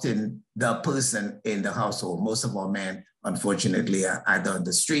is often the person in the household. Most of our men, unfortunately, are either on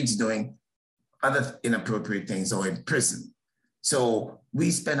the streets doing other inappropriate things or in prison. So we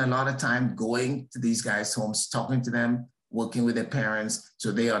spend a lot of time going to these guys' homes, talking to them, working with their parents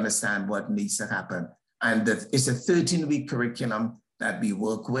so they understand what needs to happen. And it's a 13-week curriculum that we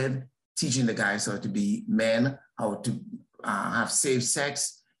work with, teaching the guys how to be men, how to have safe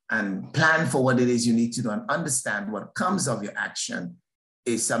sex, and plan for what it is you need to do, and understand what comes of your action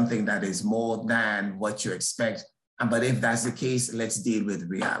is something that is more than what you expect. But if that's the case, let's deal with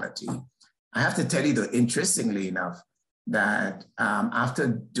reality. I have to tell you, though, interestingly enough, that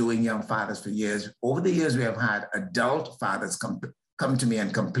after doing Young Fathers for years, over the years, we have had adult fathers come to me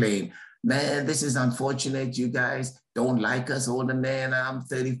and complain, man, this is unfortunate. You guys don't like us, older men. I'm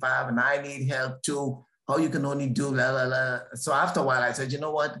 35 and I need help too. How you can only do blah, blah, blah. So after a while, I said, you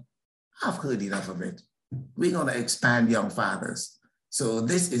know what? I've heard enough of it. We're going to expand Young Fathers. So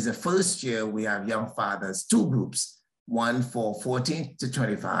this is the first year we have Young Fathers, two groups, one for 14 to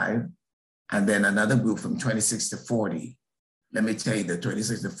 25, and then another group from 26 to 40. Let me tell you, the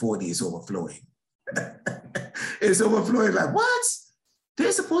 26 to 40 is overflowing. It's overflowing like, what?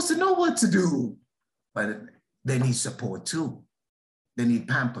 They're supposed to know what to do. But they need support too. They need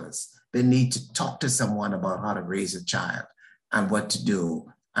Pampers. They need to talk to someone about how to raise a child and what to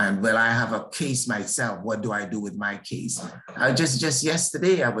do. And well, I have a case myself. What do I do with my case? Just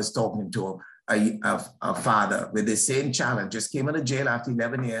yesterday, I was talking to a father with the same challenge, just came out of jail after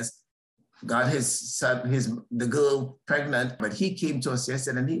 11 years, got his son, the girl pregnant, but he came to us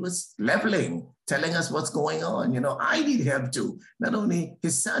yesterday and he was leveling, telling us what's going on. You know, I need help too. Not only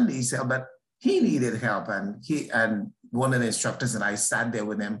his son needs help, but he needed help. And one of the instructors and I sat there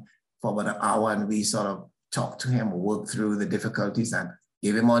with him for about an hour and we sort of talked to him, worked through the difficulties and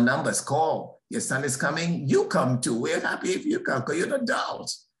gave him our numbers. Call, your son is coming, you come too. We're happy if you come because you're an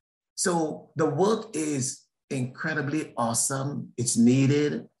adult. So the work is incredibly awesome. It's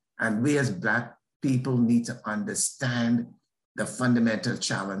needed. And we as Black people need to understand the fundamental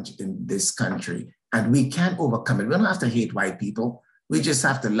challenge in this country. And we can't overcome it. We don't have to hate white people. We just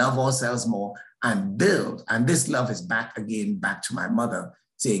have to love ourselves more and build. And this love is back to my mother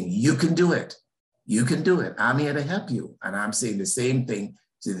saying, you can do it. You can do it. I'm here to help you. And I'm saying the same thing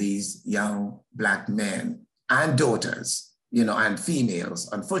to these young Black men and daughters, you know, and females.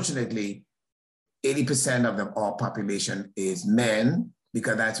 Unfortunately, 80% of our population is men,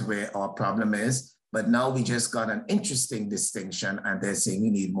 because that's where our problem is. But now we just got an interesting distinction and they're saying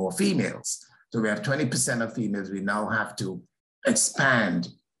we need more females. So we have 20% of females. We now have to expand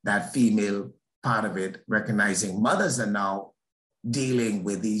that female part of it, recognizing mothers are now dealing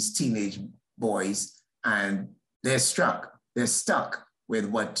with these teenage boys and they're stuck with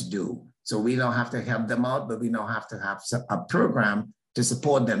what to do. So we don't have to help them out, but we now have to have a program to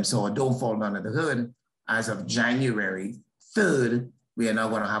support them so don't fall under the hood. As of January 3rd, we are now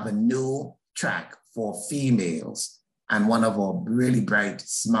going to have a new track for females. And one of our really bright,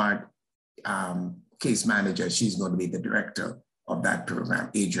 smart case managers, she's going to be the director of that program,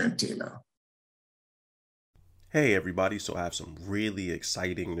 Adrian Taylor. Hey, everybody. So I have some really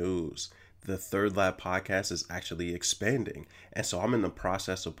exciting news. The Third Lab podcast is actually expanding. And so I'm in the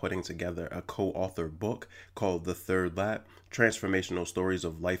process of putting together a co-authored book called The Third Lab, Transformational Stories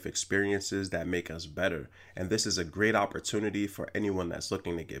of Life Experiences That Make Us Better. And this is a great opportunity for anyone that's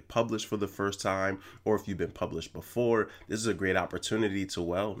looking to get published for the first time, or if you've been published before, this is a great opportunity to,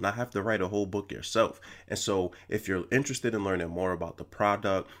 well, not have to write a whole book yourself. And so if you're interested in learning more about the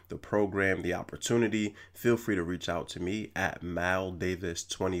product, the program, the opportunity, feel free to reach out to me at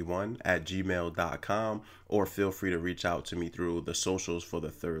maldavis21@gmail.com, or feel free to reach out to me through the socials for The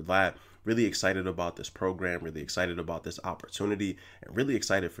Third Lab. Really excited about this program, really excited about this opportunity, and really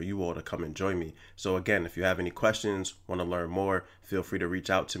excited for you all to come and join me. So again, if you have any questions, want to learn more, feel free to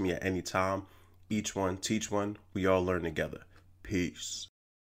reach out to me at any time. Each one, teach one. We all learn together. Peace.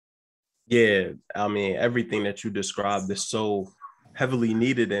 Yeah, I mean, everything that you described is so heavily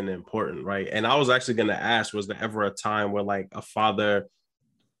needed and important, right? And I was actually going to ask, was there ever a time where like a father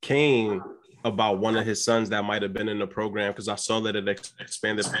came about one of his sons that might have been in the program, because I saw that it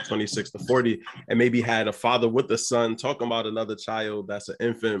expanded from 26 to 40, and maybe had a father with a son talking about another child that's an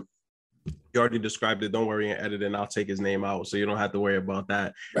infant. You already described it. Don't worry, in editing, I'll take his name out, so you don't have to worry about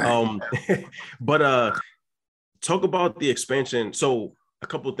that. Right. But talk about the expansion. So a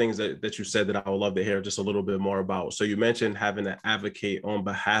couple of things that you said that I would love to hear just a little bit more about. So you mentioned having to advocate on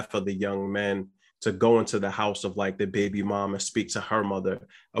behalf of the young men to go into the house of like the baby mom and speak to her mother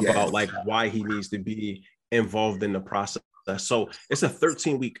about like why he needs to be involved in the process. So it's a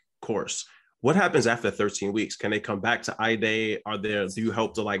 13-week course. What happens after 13 weeks? Can they come back to IDA? Do you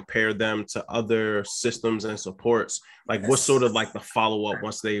help to like pair them to other systems and supports? Like what's sort of like the follow-up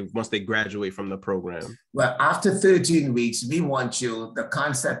once they graduate from the program? Well, after 13 weeks, we want you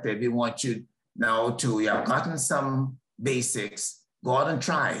now to, you have gotten some basics, go out and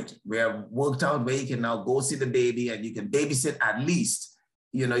try it. We have worked out where you can now go see the baby and you can babysit at least,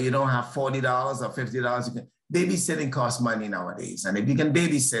 you don't have $40 or $50. Babysitting costs money nowadays. And if you can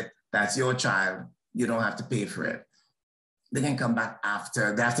babysit, that's your child. You don't have to pay for it. They can come back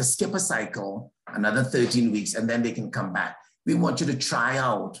after. They have to skip a cycle, another 13 weeks, and then they can come back. We want you to try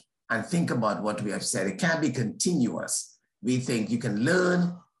out and think about what we have said. It can't be continuous. We think you can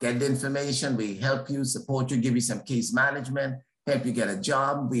learn, get the information. We help you, support you, give you some case management, help you get a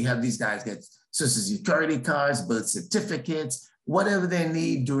job. We help these guys get Social Security cards, birth certificates, whatever they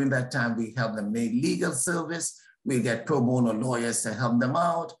need during that time. We help them make legal service. We get pro bono lawyers to help them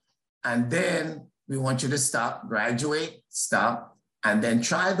out. And then we want you to graduate, and then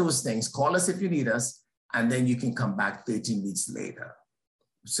try those things. Call us if you need us, and then you can come back 13 weeks later.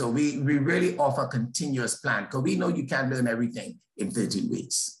 So we really offer a continuous plan because we know you can't learn everything in 13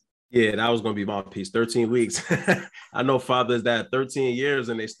 weeks. Yeah, that was going to be my piece. 13 weeks. I know fathers that 13 years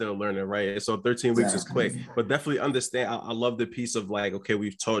and they still learning, right? So 13 weeks is quick, but definitely understand. I love the piece of like, okay,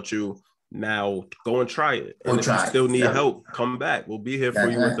 we've taught you. Now go and try it. And if you still need help, come back. We'll be here for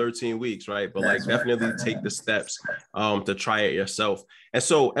you in 13 weeks, right? But like definitely take the steps to try it yourself. And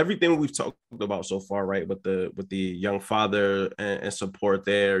so everything we've talked about so far, right, with the young father and support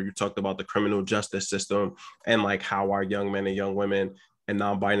there, you talked about the criminal justice system and like how our young men and young women and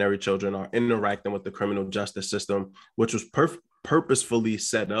non-binary children are interacting with the criminal justice system, which was purposefully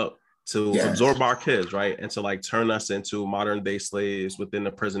set up to absorb our kids, right? And to like turn us into modern day slaves within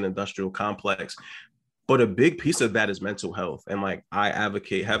the prison industrial complex. But a big piece of that is mental health. And like I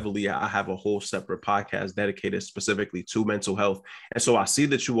advocate heavily, I have a whole separate podcast dedicated specifically to mental health. And so I see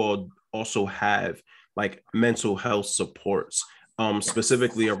that you all also have like mental health supports,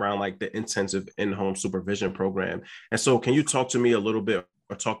 specifically around like the intensive in-home supervision program. And so can you talk to me a little bit,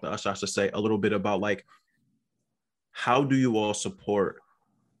 or talk to us, I should say, a little bit about like, how do you all support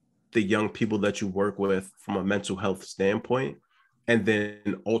the young people that you work with from a mental health standpoint? And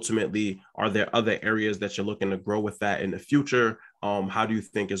then ultimately, are there other areas that you're looking to grow with that in the future? How do you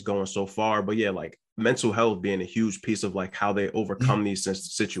think it's going so far? But yeah, like mental health being a huge piece of like how they overcome these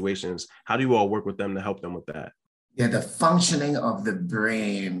situations. How do you all work with them to help them with that? Yeah, the functioning of the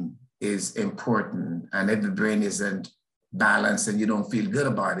brain is important. And if the brain isn't balanced and you don't feel good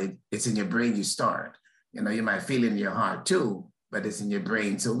about it, it's in your brain you start. You might feel it in your heart too, but it's in your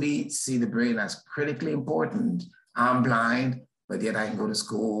brain. So we see the brain as critically important. I'm blind, but yet I can go to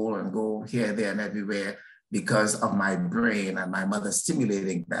school and go here, there, and everywhere because of my brain and my mother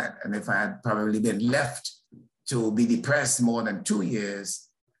stimulating that. And if I had probably been left to be depressed more than 2 years,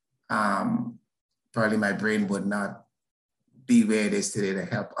 probably my brain would not be where it is today to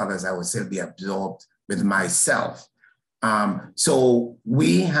help others. I would still be absorbed with myself. So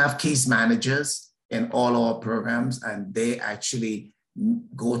we have case managers in all our programs, and they actually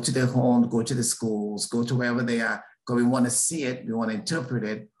go to the home, go to the schools, go to wherever they are, because we want to see it, we want to interpret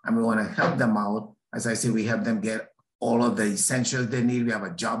it, and we want to help them out. As I say, we help them get all of the essentials they need. We have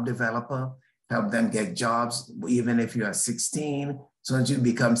a job developer, help them get jobs, even if you are 16. So once you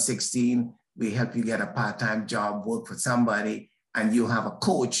become 16, we help you get a part-time job, work for somebody, and you have a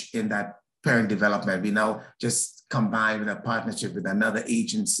coach in that parent development. We now just combine with a partnership with another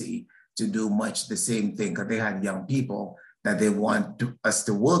agency to do much the same thing, because they had young people that they want us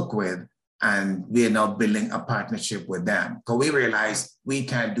to work with, and we are now building a partnership with them. Because we realize we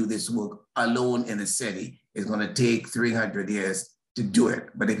can't do this work alone in the city. It's going to take 300 years to do it.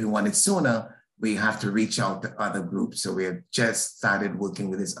 But if we want it sooner, we have to reach out to other groups. So we have just started working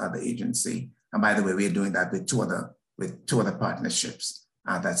with this other agency. And by the way, we are doing that with two other partnerships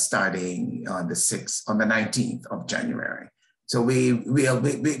that's starting on the 19th of January. So we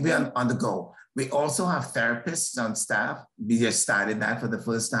are on the go. We also have therapists on staff. We just started that for the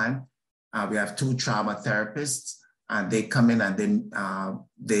first time. We have 2 trauma therapists and they come in and then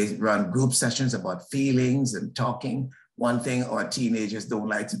they run group sessions about feelings and talking. One thing our teenagers don't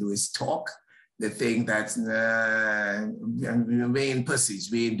like to do is talk. They think that's, we ain't pussies,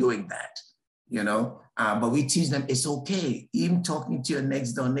 we ain't doing that, you know? But we teach them it's okay. Even talking to your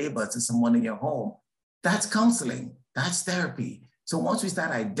next door neighbor, to someone in your home, that's counseling, that's therapy. So once we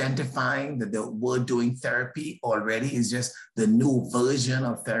start identifying that we're doing therapy already is just the new version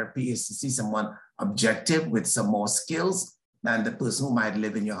of therapy is to see someone objective with some more skills than the person who might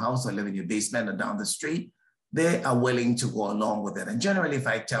live in your house or live in your basement or down the street, they are willing to go along with it. And generally, if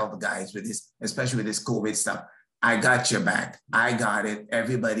I tell the guys with this, especially with this COVID stuff, I got your back, I got it,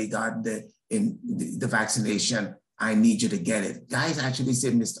 everybody got the vaccination, I need you to get it. Guys actually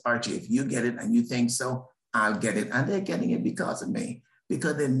said, Mr. Arche, if you get it and you think so, I'll get it. And they're getting it because of me,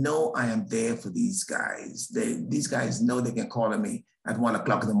 because they know I am there for these guys. These guys know they can call on me at 1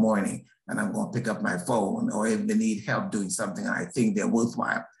 o'clock in the morning and I'm going to pick up my phone, or if they need help doing something I think they're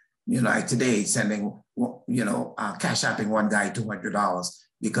worthwhile. You know, like today, sending, you know, cash apping one guy $200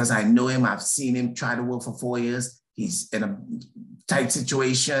 because I know him. I've seen him try to work for 4 years. He's in a tight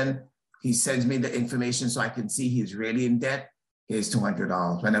situation. He sends me the information so I can see he's really in debt. Here's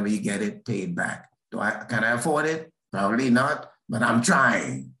 $200. Whenever you get it, pay it back. Can I afford it? Probably not, but I'm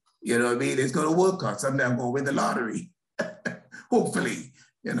trying. You know what I mean? It's going to work out. Someday I'm going to win the lottery. Hopefully,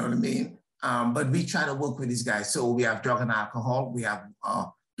 you know what I mean? But we try to work with these guys. So we have drug and alcohol. We have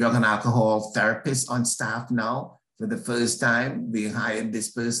drug and alcohol therapists on staff now. For the first time, we hired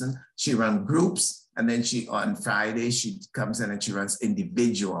this person. She runs groups, and then on Friday, she comes in and she runs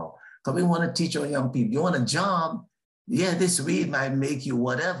individual. Because we want to teach our young people, you want a job? Yeah, this weed might make you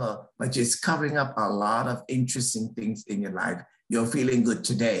whatever, but it's covering up a lot of interesting things in your life. You're feeling good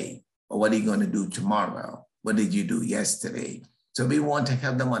today, but what are you going to do tomorrow? What did you do yesterday? So we want to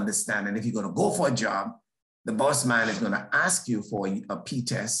help them understand. And if you're going to go for a job, the boss man is going to ask you for a P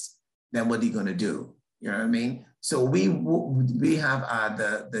test, then what are you going to do? You know what I mean? So we have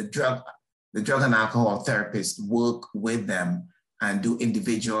the drug and alcohol therapist work with them and do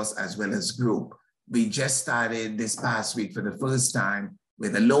individuals as well as group. We just started this past week for the first time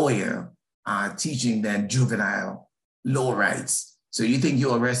with a lawyer teaching them juvenile law rights. So you think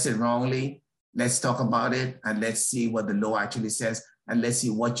you're arrested wrongly? Let's talk about it and let's see what the law actually says. And let's see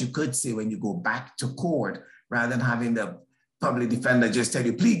what you could say when you go back to court, rather than having the public defender just tell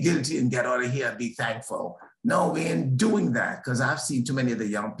you, plead guilty and get out of here and be thankful. No, we ain't doing that, because I've seen too many of the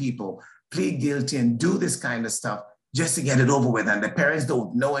young people plead guilty and do this kind of stuff just to get it over with. And the parents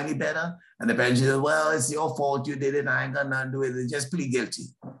don't know any better. And the parents say, well, it's your fault, you did it, I ain't got nothing to do with it. They just plead guilty.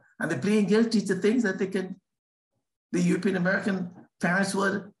 And they're pleading guilty to things that the European American parents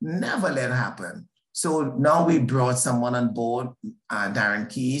would never let happen. So now we brought someone on board, Darren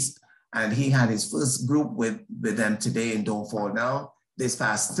Keys, and he had his first group with them today in Don't Fall Down this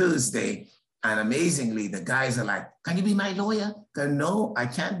past Thursday. And amazingly, the guys are like, can you be my lawyer? No, I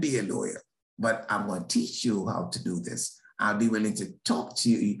can't be a lawyer, but I'm going to teach you how to do this. I'll be willing to talk to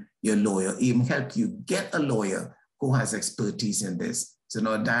you, your lawyer, even help you get a lawyer who has expertise in this. So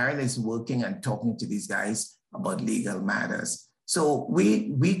now Darren is working and talking to these guys about legal matters. So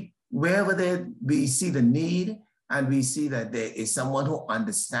wherever we see the need and we see that there is someone who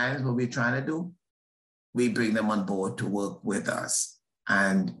understands what we're trying to do, we bring them on board to work with us.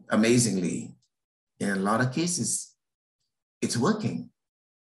 And amazingly, in a lot of cases, it's working.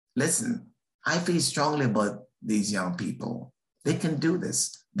 Listen, I feel strongly about these young people. They can do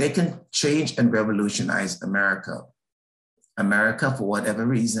this. They can change and revolutionize America. America, for whatever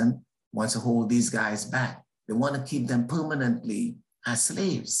reason, wants to hold these guys back. They want to keep them permanently as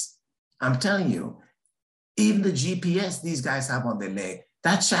slaves. I'm telling you, even the GPS these guys have on their leg,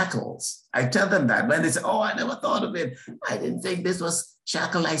 that's shackles. I tell them that when they say, oh, I never thought of it. I didn't think this was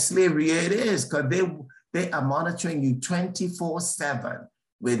shackle like slavery. Yeah, it is, because they are monitoring you 24/7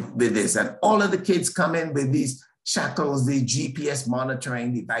 with this. And all of the kids come in with these shackles, the GPS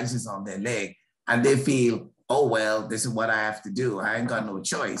monitoring devices on their leg, and they feel, oh, well, this is what I have to do. I ain't got no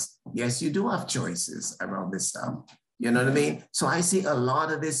choice. Yes, you do have choices around this stuff. You know what I mean? So I see a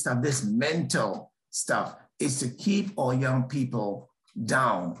lot of this stuff, this mental stuff, is to keep our young people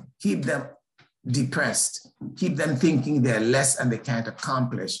down, keep them depressed, keep them thinking they're less and they can't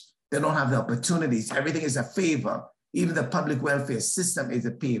accomplish. They don't have the opportunities. Everything is a favor. Even the public welfare system is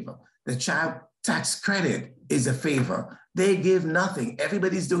a favor. The child tax credit is a favor. They give nothing.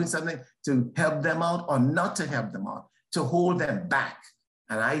 Everybody's doing something to help them out or not to help them out, to hold them back.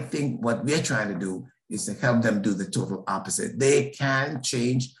 And I think what we're trying to do is to help them do the total opposite. They can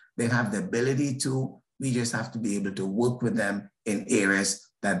change. They have the ability to. We just have to be able to work with them in areas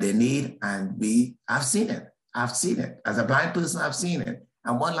that they need. And I've seen it. I've seen it. As a blind person, I've seen it.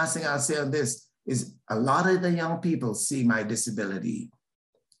 And one last thing I'll say on this is a lot of the young people see my disability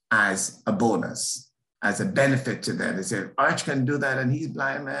as a bonus, as a benefit to them. They say, Arch can do that, and he's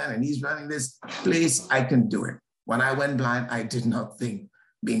blind, man, and he's running this place, I can do it. When I went blind, I did not think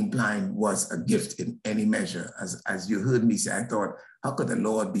being blind was a gift in any measure. As you heard me say, I thought, how could the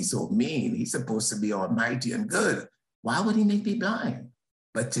Lord be so mean? He's supposed to be almighty and good. Why would he make me blind?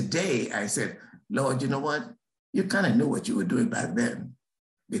 But today I said, Lord, you know what? You kind of knew what you were doing back then,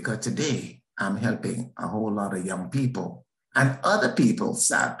 because today I'm helping a whole lot of young people and other people,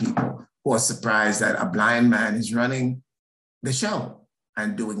 sad people, who are surprised that a blind man is running the show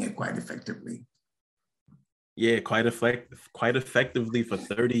and doing it quite effectively. Yeah, quite effectively for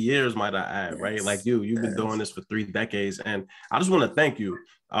 30 years, might I add, right? Yes. Like you've been doing this for 3 decades. And I just want to thank you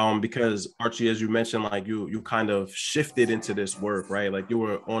because Archie, as you mentioned, like you kind of shifted into this work, right? Like you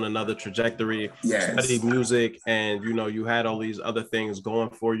were on another trajectory, studied music, and you had all these other things going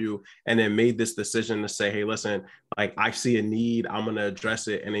for you, and then made this decision to say, hey, listen, like I see a need, I'm gonna address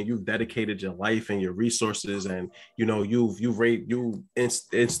it. And then you've dedicated your life and your resources, and you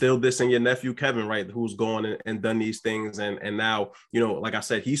instilled this in your nephew Kevin, right? Who's gone and done these things, and now, like I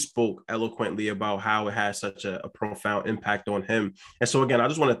said, he spoke eloquently about how it has such a profound impact on him. And so again, I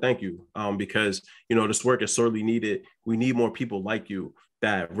just want to thank you because this work is sorely needed. We need more people like you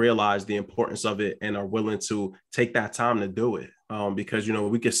that realize the importance of it and are willing to take that time to do it. Because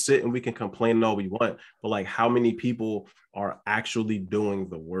we can sit and we can complain all we want, but like how many people are actually doing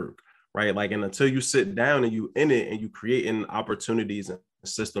the work, right? Like, and until you sit down and you in it and you creating opportunities and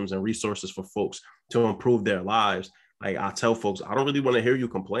systems and resources for folks to improve their lives, like I tell folks, I don't really want to hear you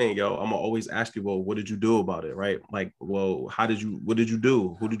complain, yo. I'm gonna always ask you, well, what did you do about it, right? Like, well, what did you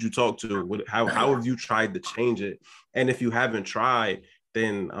do? Who did you talk to? How have you tried to change it? And if you haven't tried,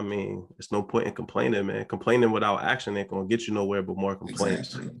 then I mean, it's no point in complaining, man. Complaining without action ain't gonna get you nowhere but more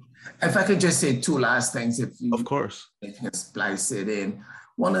complaints. Exactly. If I could just say 2 last things, of course, if you can splice it in.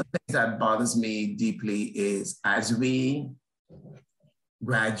 One of the things that bothers me deeply is as we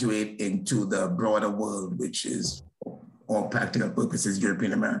graduate into the broader world, which is all practical purposes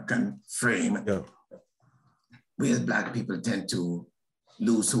European American frame, we as Black people tend to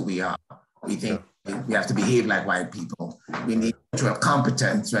lose who we are. We think we have to behave like white people. We need to have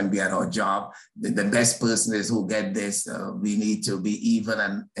competence when we're at our job. The best person is who get this. We need to be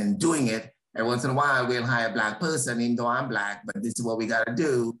even and doing it. And once in a while, we'll hire a Black person, even though I'm Black, but this is what we got to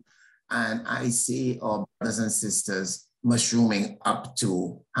do. And I see our brothers and sisters mushrooming up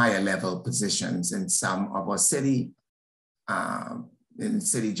to higher level positions in some of our city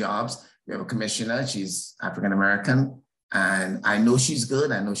jobs. We have a commissioner, she's African-American, and I know she's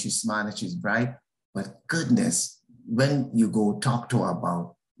good, I know she's smart and she's bright, but goodness, when you go talk to her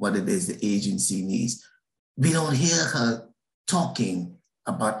about what it is the agency needs, we don't hear her talking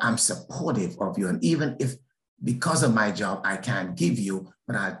about, I'm supportive of you. And even if because of my job, I can't give you,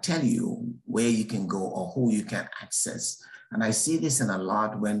 but I'll tell you where you can go or who you can access. And I see this in a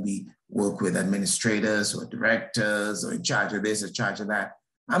lot when we work with administrators or directors or in charge of this or in charge of that.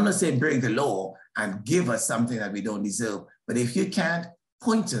 I'm not saying break the law and give us something that we don't deserve, but if you can't,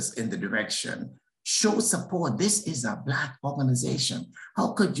 point us in the direction, show support. This is a Black organization.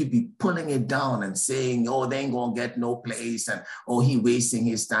 How could you be pulling it down and saying, oh, they ain't gonna get no place, and oh, he wasting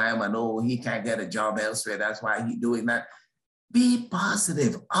his time, and oh, he can't get a job elsewhere, that's why he doing that. Be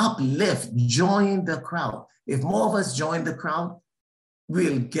positive, uplift, join the crowd. If more of us join the crowd,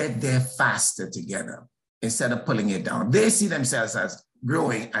 we'll get there faster together instead of pulling it down. They see themselves as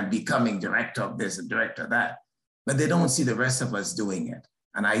growing and becoming director of this and director of that, but they don't see the rest of us doing it.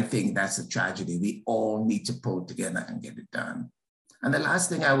 And I think that's a tragedy. We all need to pull together and get it done. And the last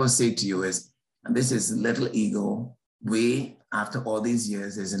thing I will say to you is, and this is Little Ego, we, after all these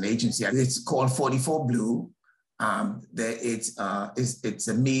years, there's an agency, it's called 44 Blue. It's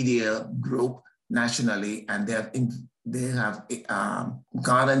a media group nationally, and they have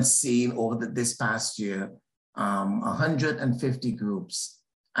garnered seen over this past year 150 groups,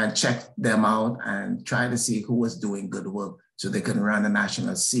 and checked them out and try to see who was doing good work so they could run a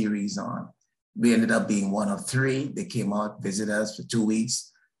national series on. We ended up being one of 3. They came out, visited us for 2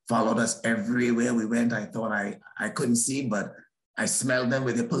 weeks, followed us everywhere we went. I thought I couldn't see, but I smelled them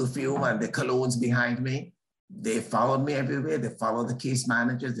with the perfume and the colognes behind me. They followed me everywhere. They followed the case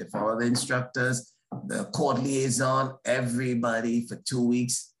managers, they followed the instructors, the court liaison, everybody for 2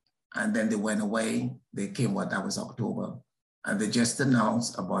 weeks. And then they went away. They came, that was October. And they just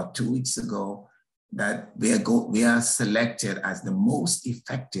announced about 2 weeks ago that we are selected as the most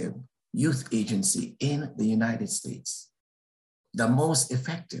effective youth agency in the United States. The most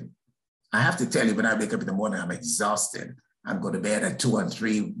effective. I have to tell you, when I wake up in the morning, I'm exhausted. I'm going to bed at 2 and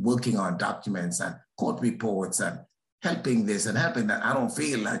 3, working on documents and court reports and helping this and helping that. I don't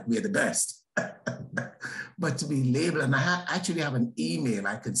feel like we're the best. But to be labeled, and I actually have an email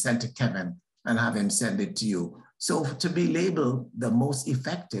I can send to Kevin and have him send it to you. So to be labeled the most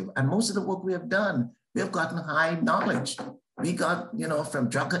effective, and most of the work we have done, we have gotten high knowledge. We got, from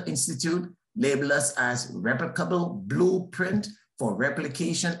Drucker Institute, labeled us as replicable blueprint for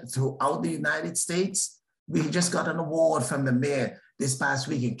replication throughout the United States. We just got an award from the mayor this past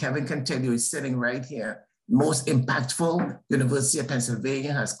week, and Kevin can tell you, he's sitting right here. Most impactful, University of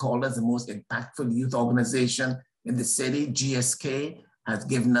Pennsylvania has called us the most impactful youth organization in the city. GSK has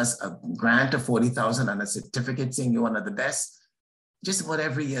given us a grant of $40,000 and a certificate saying you're one of the best. Just about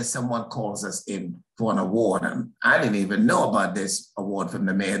every year, someone calls us in for an award. And I didn't even know about this award from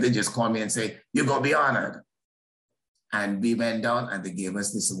the mayor. They just call me and say, you're going to be honored. And we went down and they gave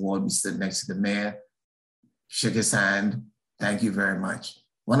us this award. We stood next to the mayor, shook his hand. Thank you very much.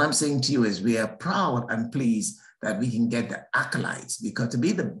 What I'm saying to you is we are proud and pleased that we can get the accolades, because to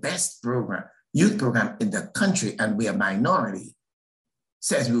be the best program, youth program in the country, and we are minority,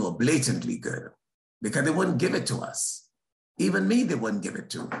 says we were blatantly good, because they wouldn't give it to us. Even me, they wouldn't give it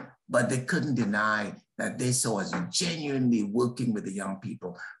to, but they couldn't deny that they saw us genuinely working with the young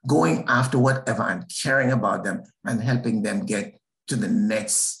people, going after whatever and caring about them and helping them get to the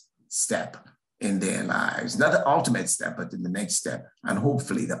next step in their lives. Not the ultimate step, but in the next step, and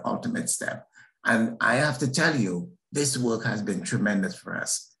hopefully the ultimate step. And I have to tell you, this work has been tremendous for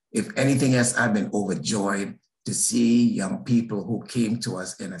us. If anything else, I've been overjoyed to see young people who came to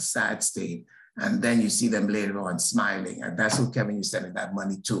us in a sad state, and then you see them later on smiling. And that's who, Kevin, you're sending that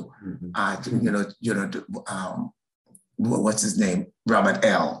money to. What's his name? Robert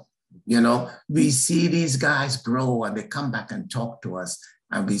L. We see these guys grow and they come back and talk to us.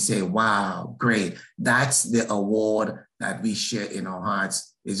 And we say, wow, great. That's the award that we share in our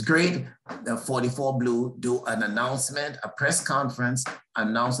hearts. It's great. The 44 Blue do an announcement, a press conference,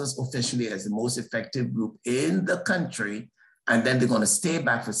 announce us officially as the most effective group in the country. And then they're going to stay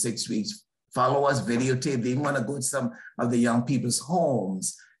back for 6 weeks, follow us, videotape. They want to go to some of the young people's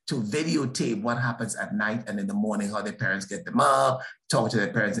homes to videotape what happens at night and in the morning, how their parents get them up, talk to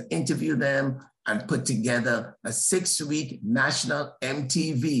their parents, and interview them, and put together a 6-week national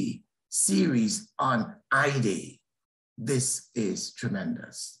MTV series on I-Day. This is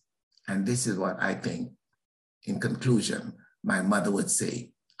tremendous. And this is what I think, in conclusion, my mother would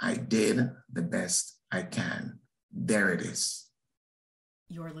say, I did the best I can. There it is.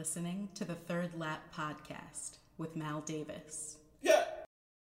 You're listening to the Third Lap Podcast with Mal Davis. Yeah.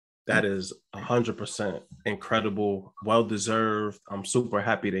 That is 100% incredible, well-deserved. I'm super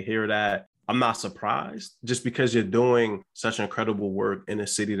happy to hear that. I'm not surprised, just because you're doing such incredible work in a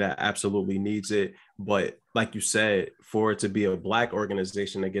city that absolutely needs it. But like you said, for it to be a Black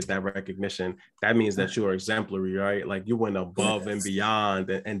organization to get that recognition, that means that you are exemplary, right? Like you went above and beyond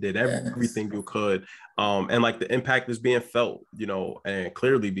and did everything you could. And like the impact is being felt, and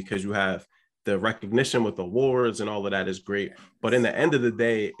clearly because you have the recognition with awards and all of that is great. But in the end of the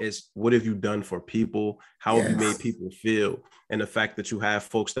day, it's what have you done for people? How have you made people feel? And the fact that you have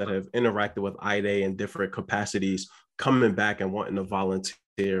folks that have interacted with I-Day in different capacities coming back and wanting to volunteer,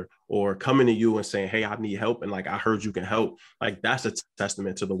 or coming to you and saying, hey, I need help. And like, I heard you can help. Like, that's a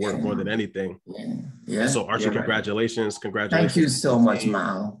testament to the work more than anything. Yeah. So Arche, congratulations. Congratulations. Thank you so much,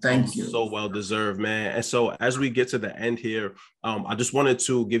 Mal. Thank you. So well deserved, man. And so as we get to the end here, I just wanted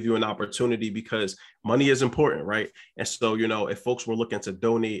to give you an opportunity, because money is important, right? And so, if folks were looking to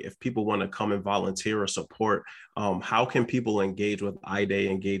donate, if people want to come and volunteer or support, how can people engage with I-Day,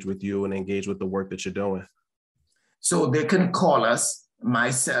 engage with you, and engage with the work that you're doing? So they can call us.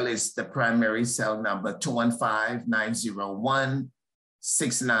 My cell is the primary cell number,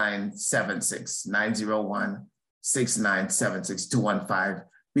 215-901-6976, 901-6976, 215.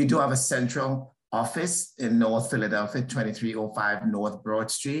 We do have a central office in North Philadelphia, 2305 North Broad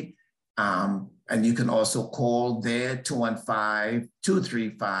Street. And you can also call there,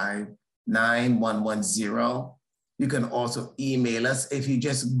 215-235-9110. You can also email us. If you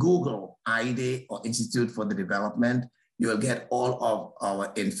just Google I-Day or Institute for the Development, you'll get all of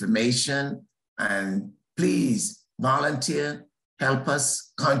our information. And please volunteer, help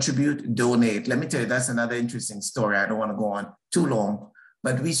us, contribute, donate. Let me tell you, that's another interesting story. I don't want to go on too long,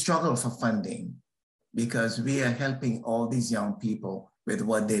 but we struggle for funding because we are helping all these young people with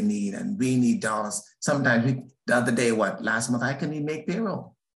what they need, and we need dollars. Sometimes the other day, last month, I couldn't even make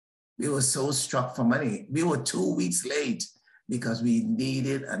payroll. We were so struck for money. We were 2 weeks late because we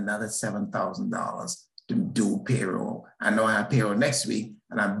needed another $7,000 to do payroll. I know I have payroll next week,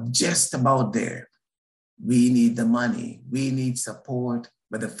 and I'm just about there. We need the money. We need support.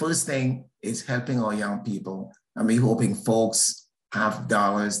 But the first thing is helping our young people. And we're hoping folks have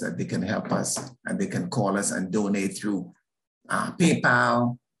dollars that they can help us and they can call us and donate through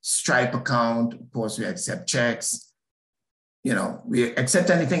PayPal, Stripe account. Of course, we accept checks. You know, we accept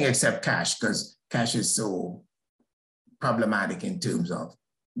anything except cash because cash is so problematic in terms of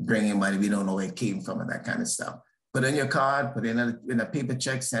bringing money. We don't know where it came from and that kind of stuff. Put in your card, put in a paper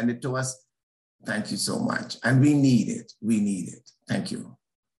check, send it to us. Thank you so much. And we need it. We need it. Thank you.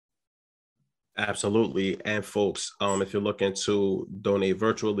 Absolutely. And folks, if you're looking to donate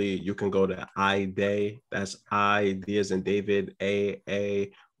virtually, you can go to iDay. That's I, D as in David,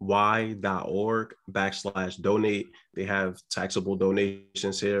 AAY.org/donate. They have taxable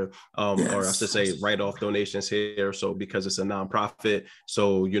donations here, or I should say write-off donations here. So because it's a nonprofit,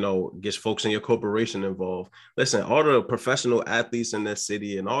 so, you know, get folks in your corporation involved. Listen, all the professional athletes in this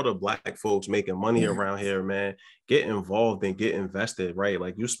city and all the Black folks making money around here, man, get involved and get invested, right?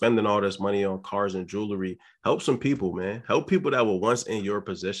 Like, you spending all this money on cars and jewelry, help some people, man. Help people that were once in your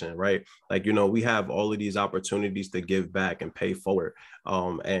position, right? Like, you know, we have all of these opportunities to give back and pay forward.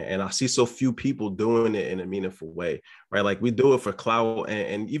 And I see so few people doing it in a meaningful way, right? Like, we do it for clout,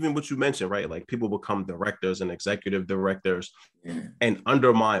 and even what you mentioned, right? Like, people become directors and executive directors and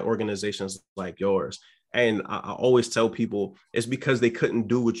undermine organizations like yours. And I always tell people it's because they couldn't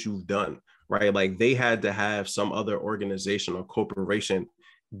do what you've done, right? Like, they had to have some other organization or corporation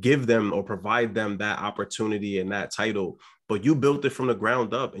give them or provide them that opportunity and that title, but you built it from the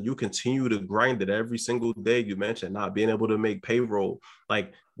ground up and you continue to grind it every single day. You mentioned not being able to make payroll.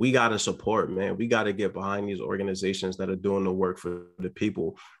 Like, we got to support, man. We got to get behind these organizations that are doing the work for the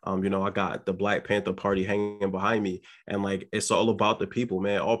people. You know, I got the Black Panther Party hanging behind me, and like, it's all about the people,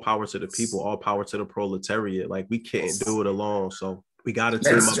 man. All power to the people, all power to the proletariat. Like, we can't do it alone. So we got to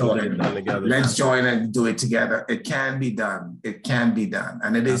team up and get it done together. Let's join and do it together. It can be done. It can be done.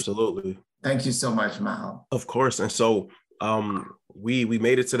 And it is. Absolutely. Thank you so much, Mal. Of course. And so we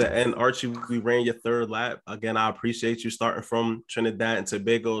made it to the end. Archie, we ran your third lap. Again, I appreciate you starting from Trinidad and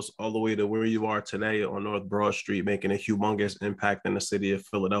Tobago's all the way to where you are today on North Broad Street, making a humongous impact in the city of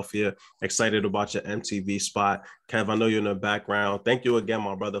Philadelphia. Excited about your MTV spot. Kev, I know you're in the background. Thank you again,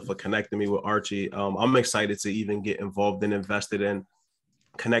 my brother, for connecting me with Archie. I'm excited to even get involved and invested in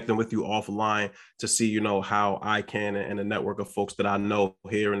connecting with you offline to see, you know, how I can, and a network of folks that I know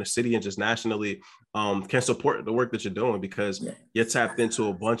here in the city and just nationally can support the work that you're doing, because you're tapped into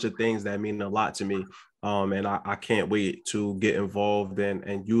a bunch of things that mean a lot to me. And I can't wait to get involved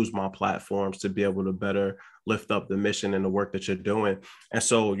and use my platforms to be able to better lift up the mission and the work that you're doing. And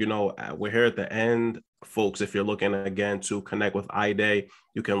so, you know, we're here at the end, folks. If you're looking again to connect with iDay,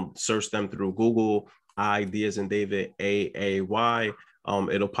 you can search them through Google. I, as in David, AAY.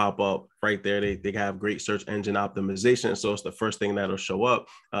 It'll pop up right there. They have great search engine optimization. So it's the first thing that'll show up.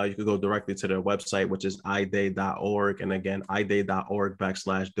 You could go directly to their website, which is iday.org. And again,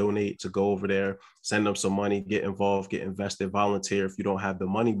 iday.org/donate to go over there, send them some money, get involved, get invested, volunteer. If you don't have the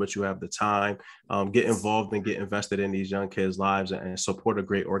money, but you have the time, get involved and get invested in these young kids' lives and support a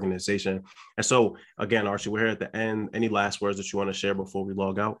great organization. And so again, Archie, we're here at the end. Any last words that you want to share before we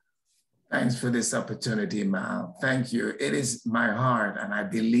log out? Thanks for this opportunity, Mal. Thank you. It is my heart, and I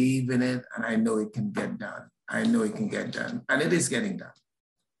believe in it, and I know it can get done. I know it can get done, and it is getting done.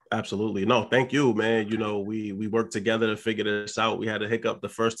 Absolutely. No, thank you, man. You know, we worked together to figure this out. We had a hiccup the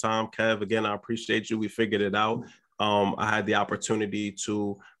first time. Kev, again, I appreciate you. We figured it out. I had the opportunity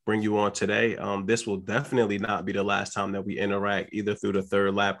to bring you on today. This will definitely not be the last time that we interact, either through the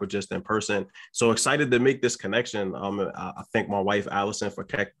third lap or just in person. So excited to make this connection. I thank my wife, Allison, for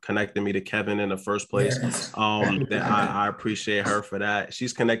connecting me to Kevin in the first place. Yes. I appreciate her for that.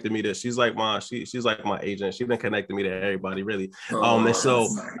 She's connected me to, she's like my agent. She's been connecting me to everybody, really. And so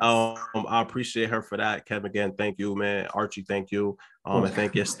I appreciate her for that. Kevin, again, thank you, man. Archie, thank you. And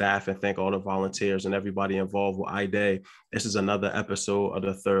thank your staff, and thank all the volunteers and everybody involved with iDay. This is another episode of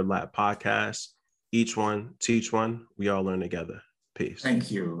the Third Lap Podcast. Each one, teach one. We all learn together. Peace. Thank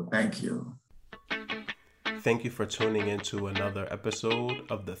you. Thank you. Thank you for tuning into another episode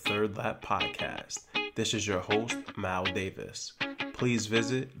of the Third Lap Podcast. This is your host, Mal Davis. Please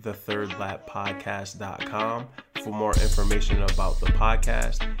visit thethirdlappodcast.com for more information about the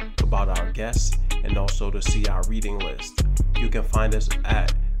podcast, about our guests, and also to see our reading list. You can find us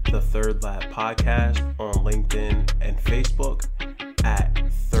at The Third Lap Podcast on LinkedIn and Facebook,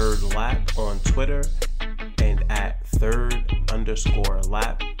 at Third Lap on Twitter, and at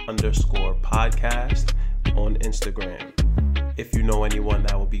Third_Lap_podcast on Instagram. If you know anyone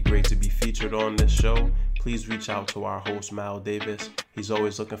that would be great to be featured on this show, please reach out to our host, Mal Davis. He's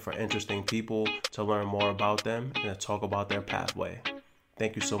always looking for interesting people to learn more about them and to talk about their pathway.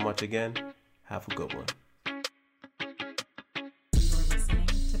 Thank you so much again. Have a good one.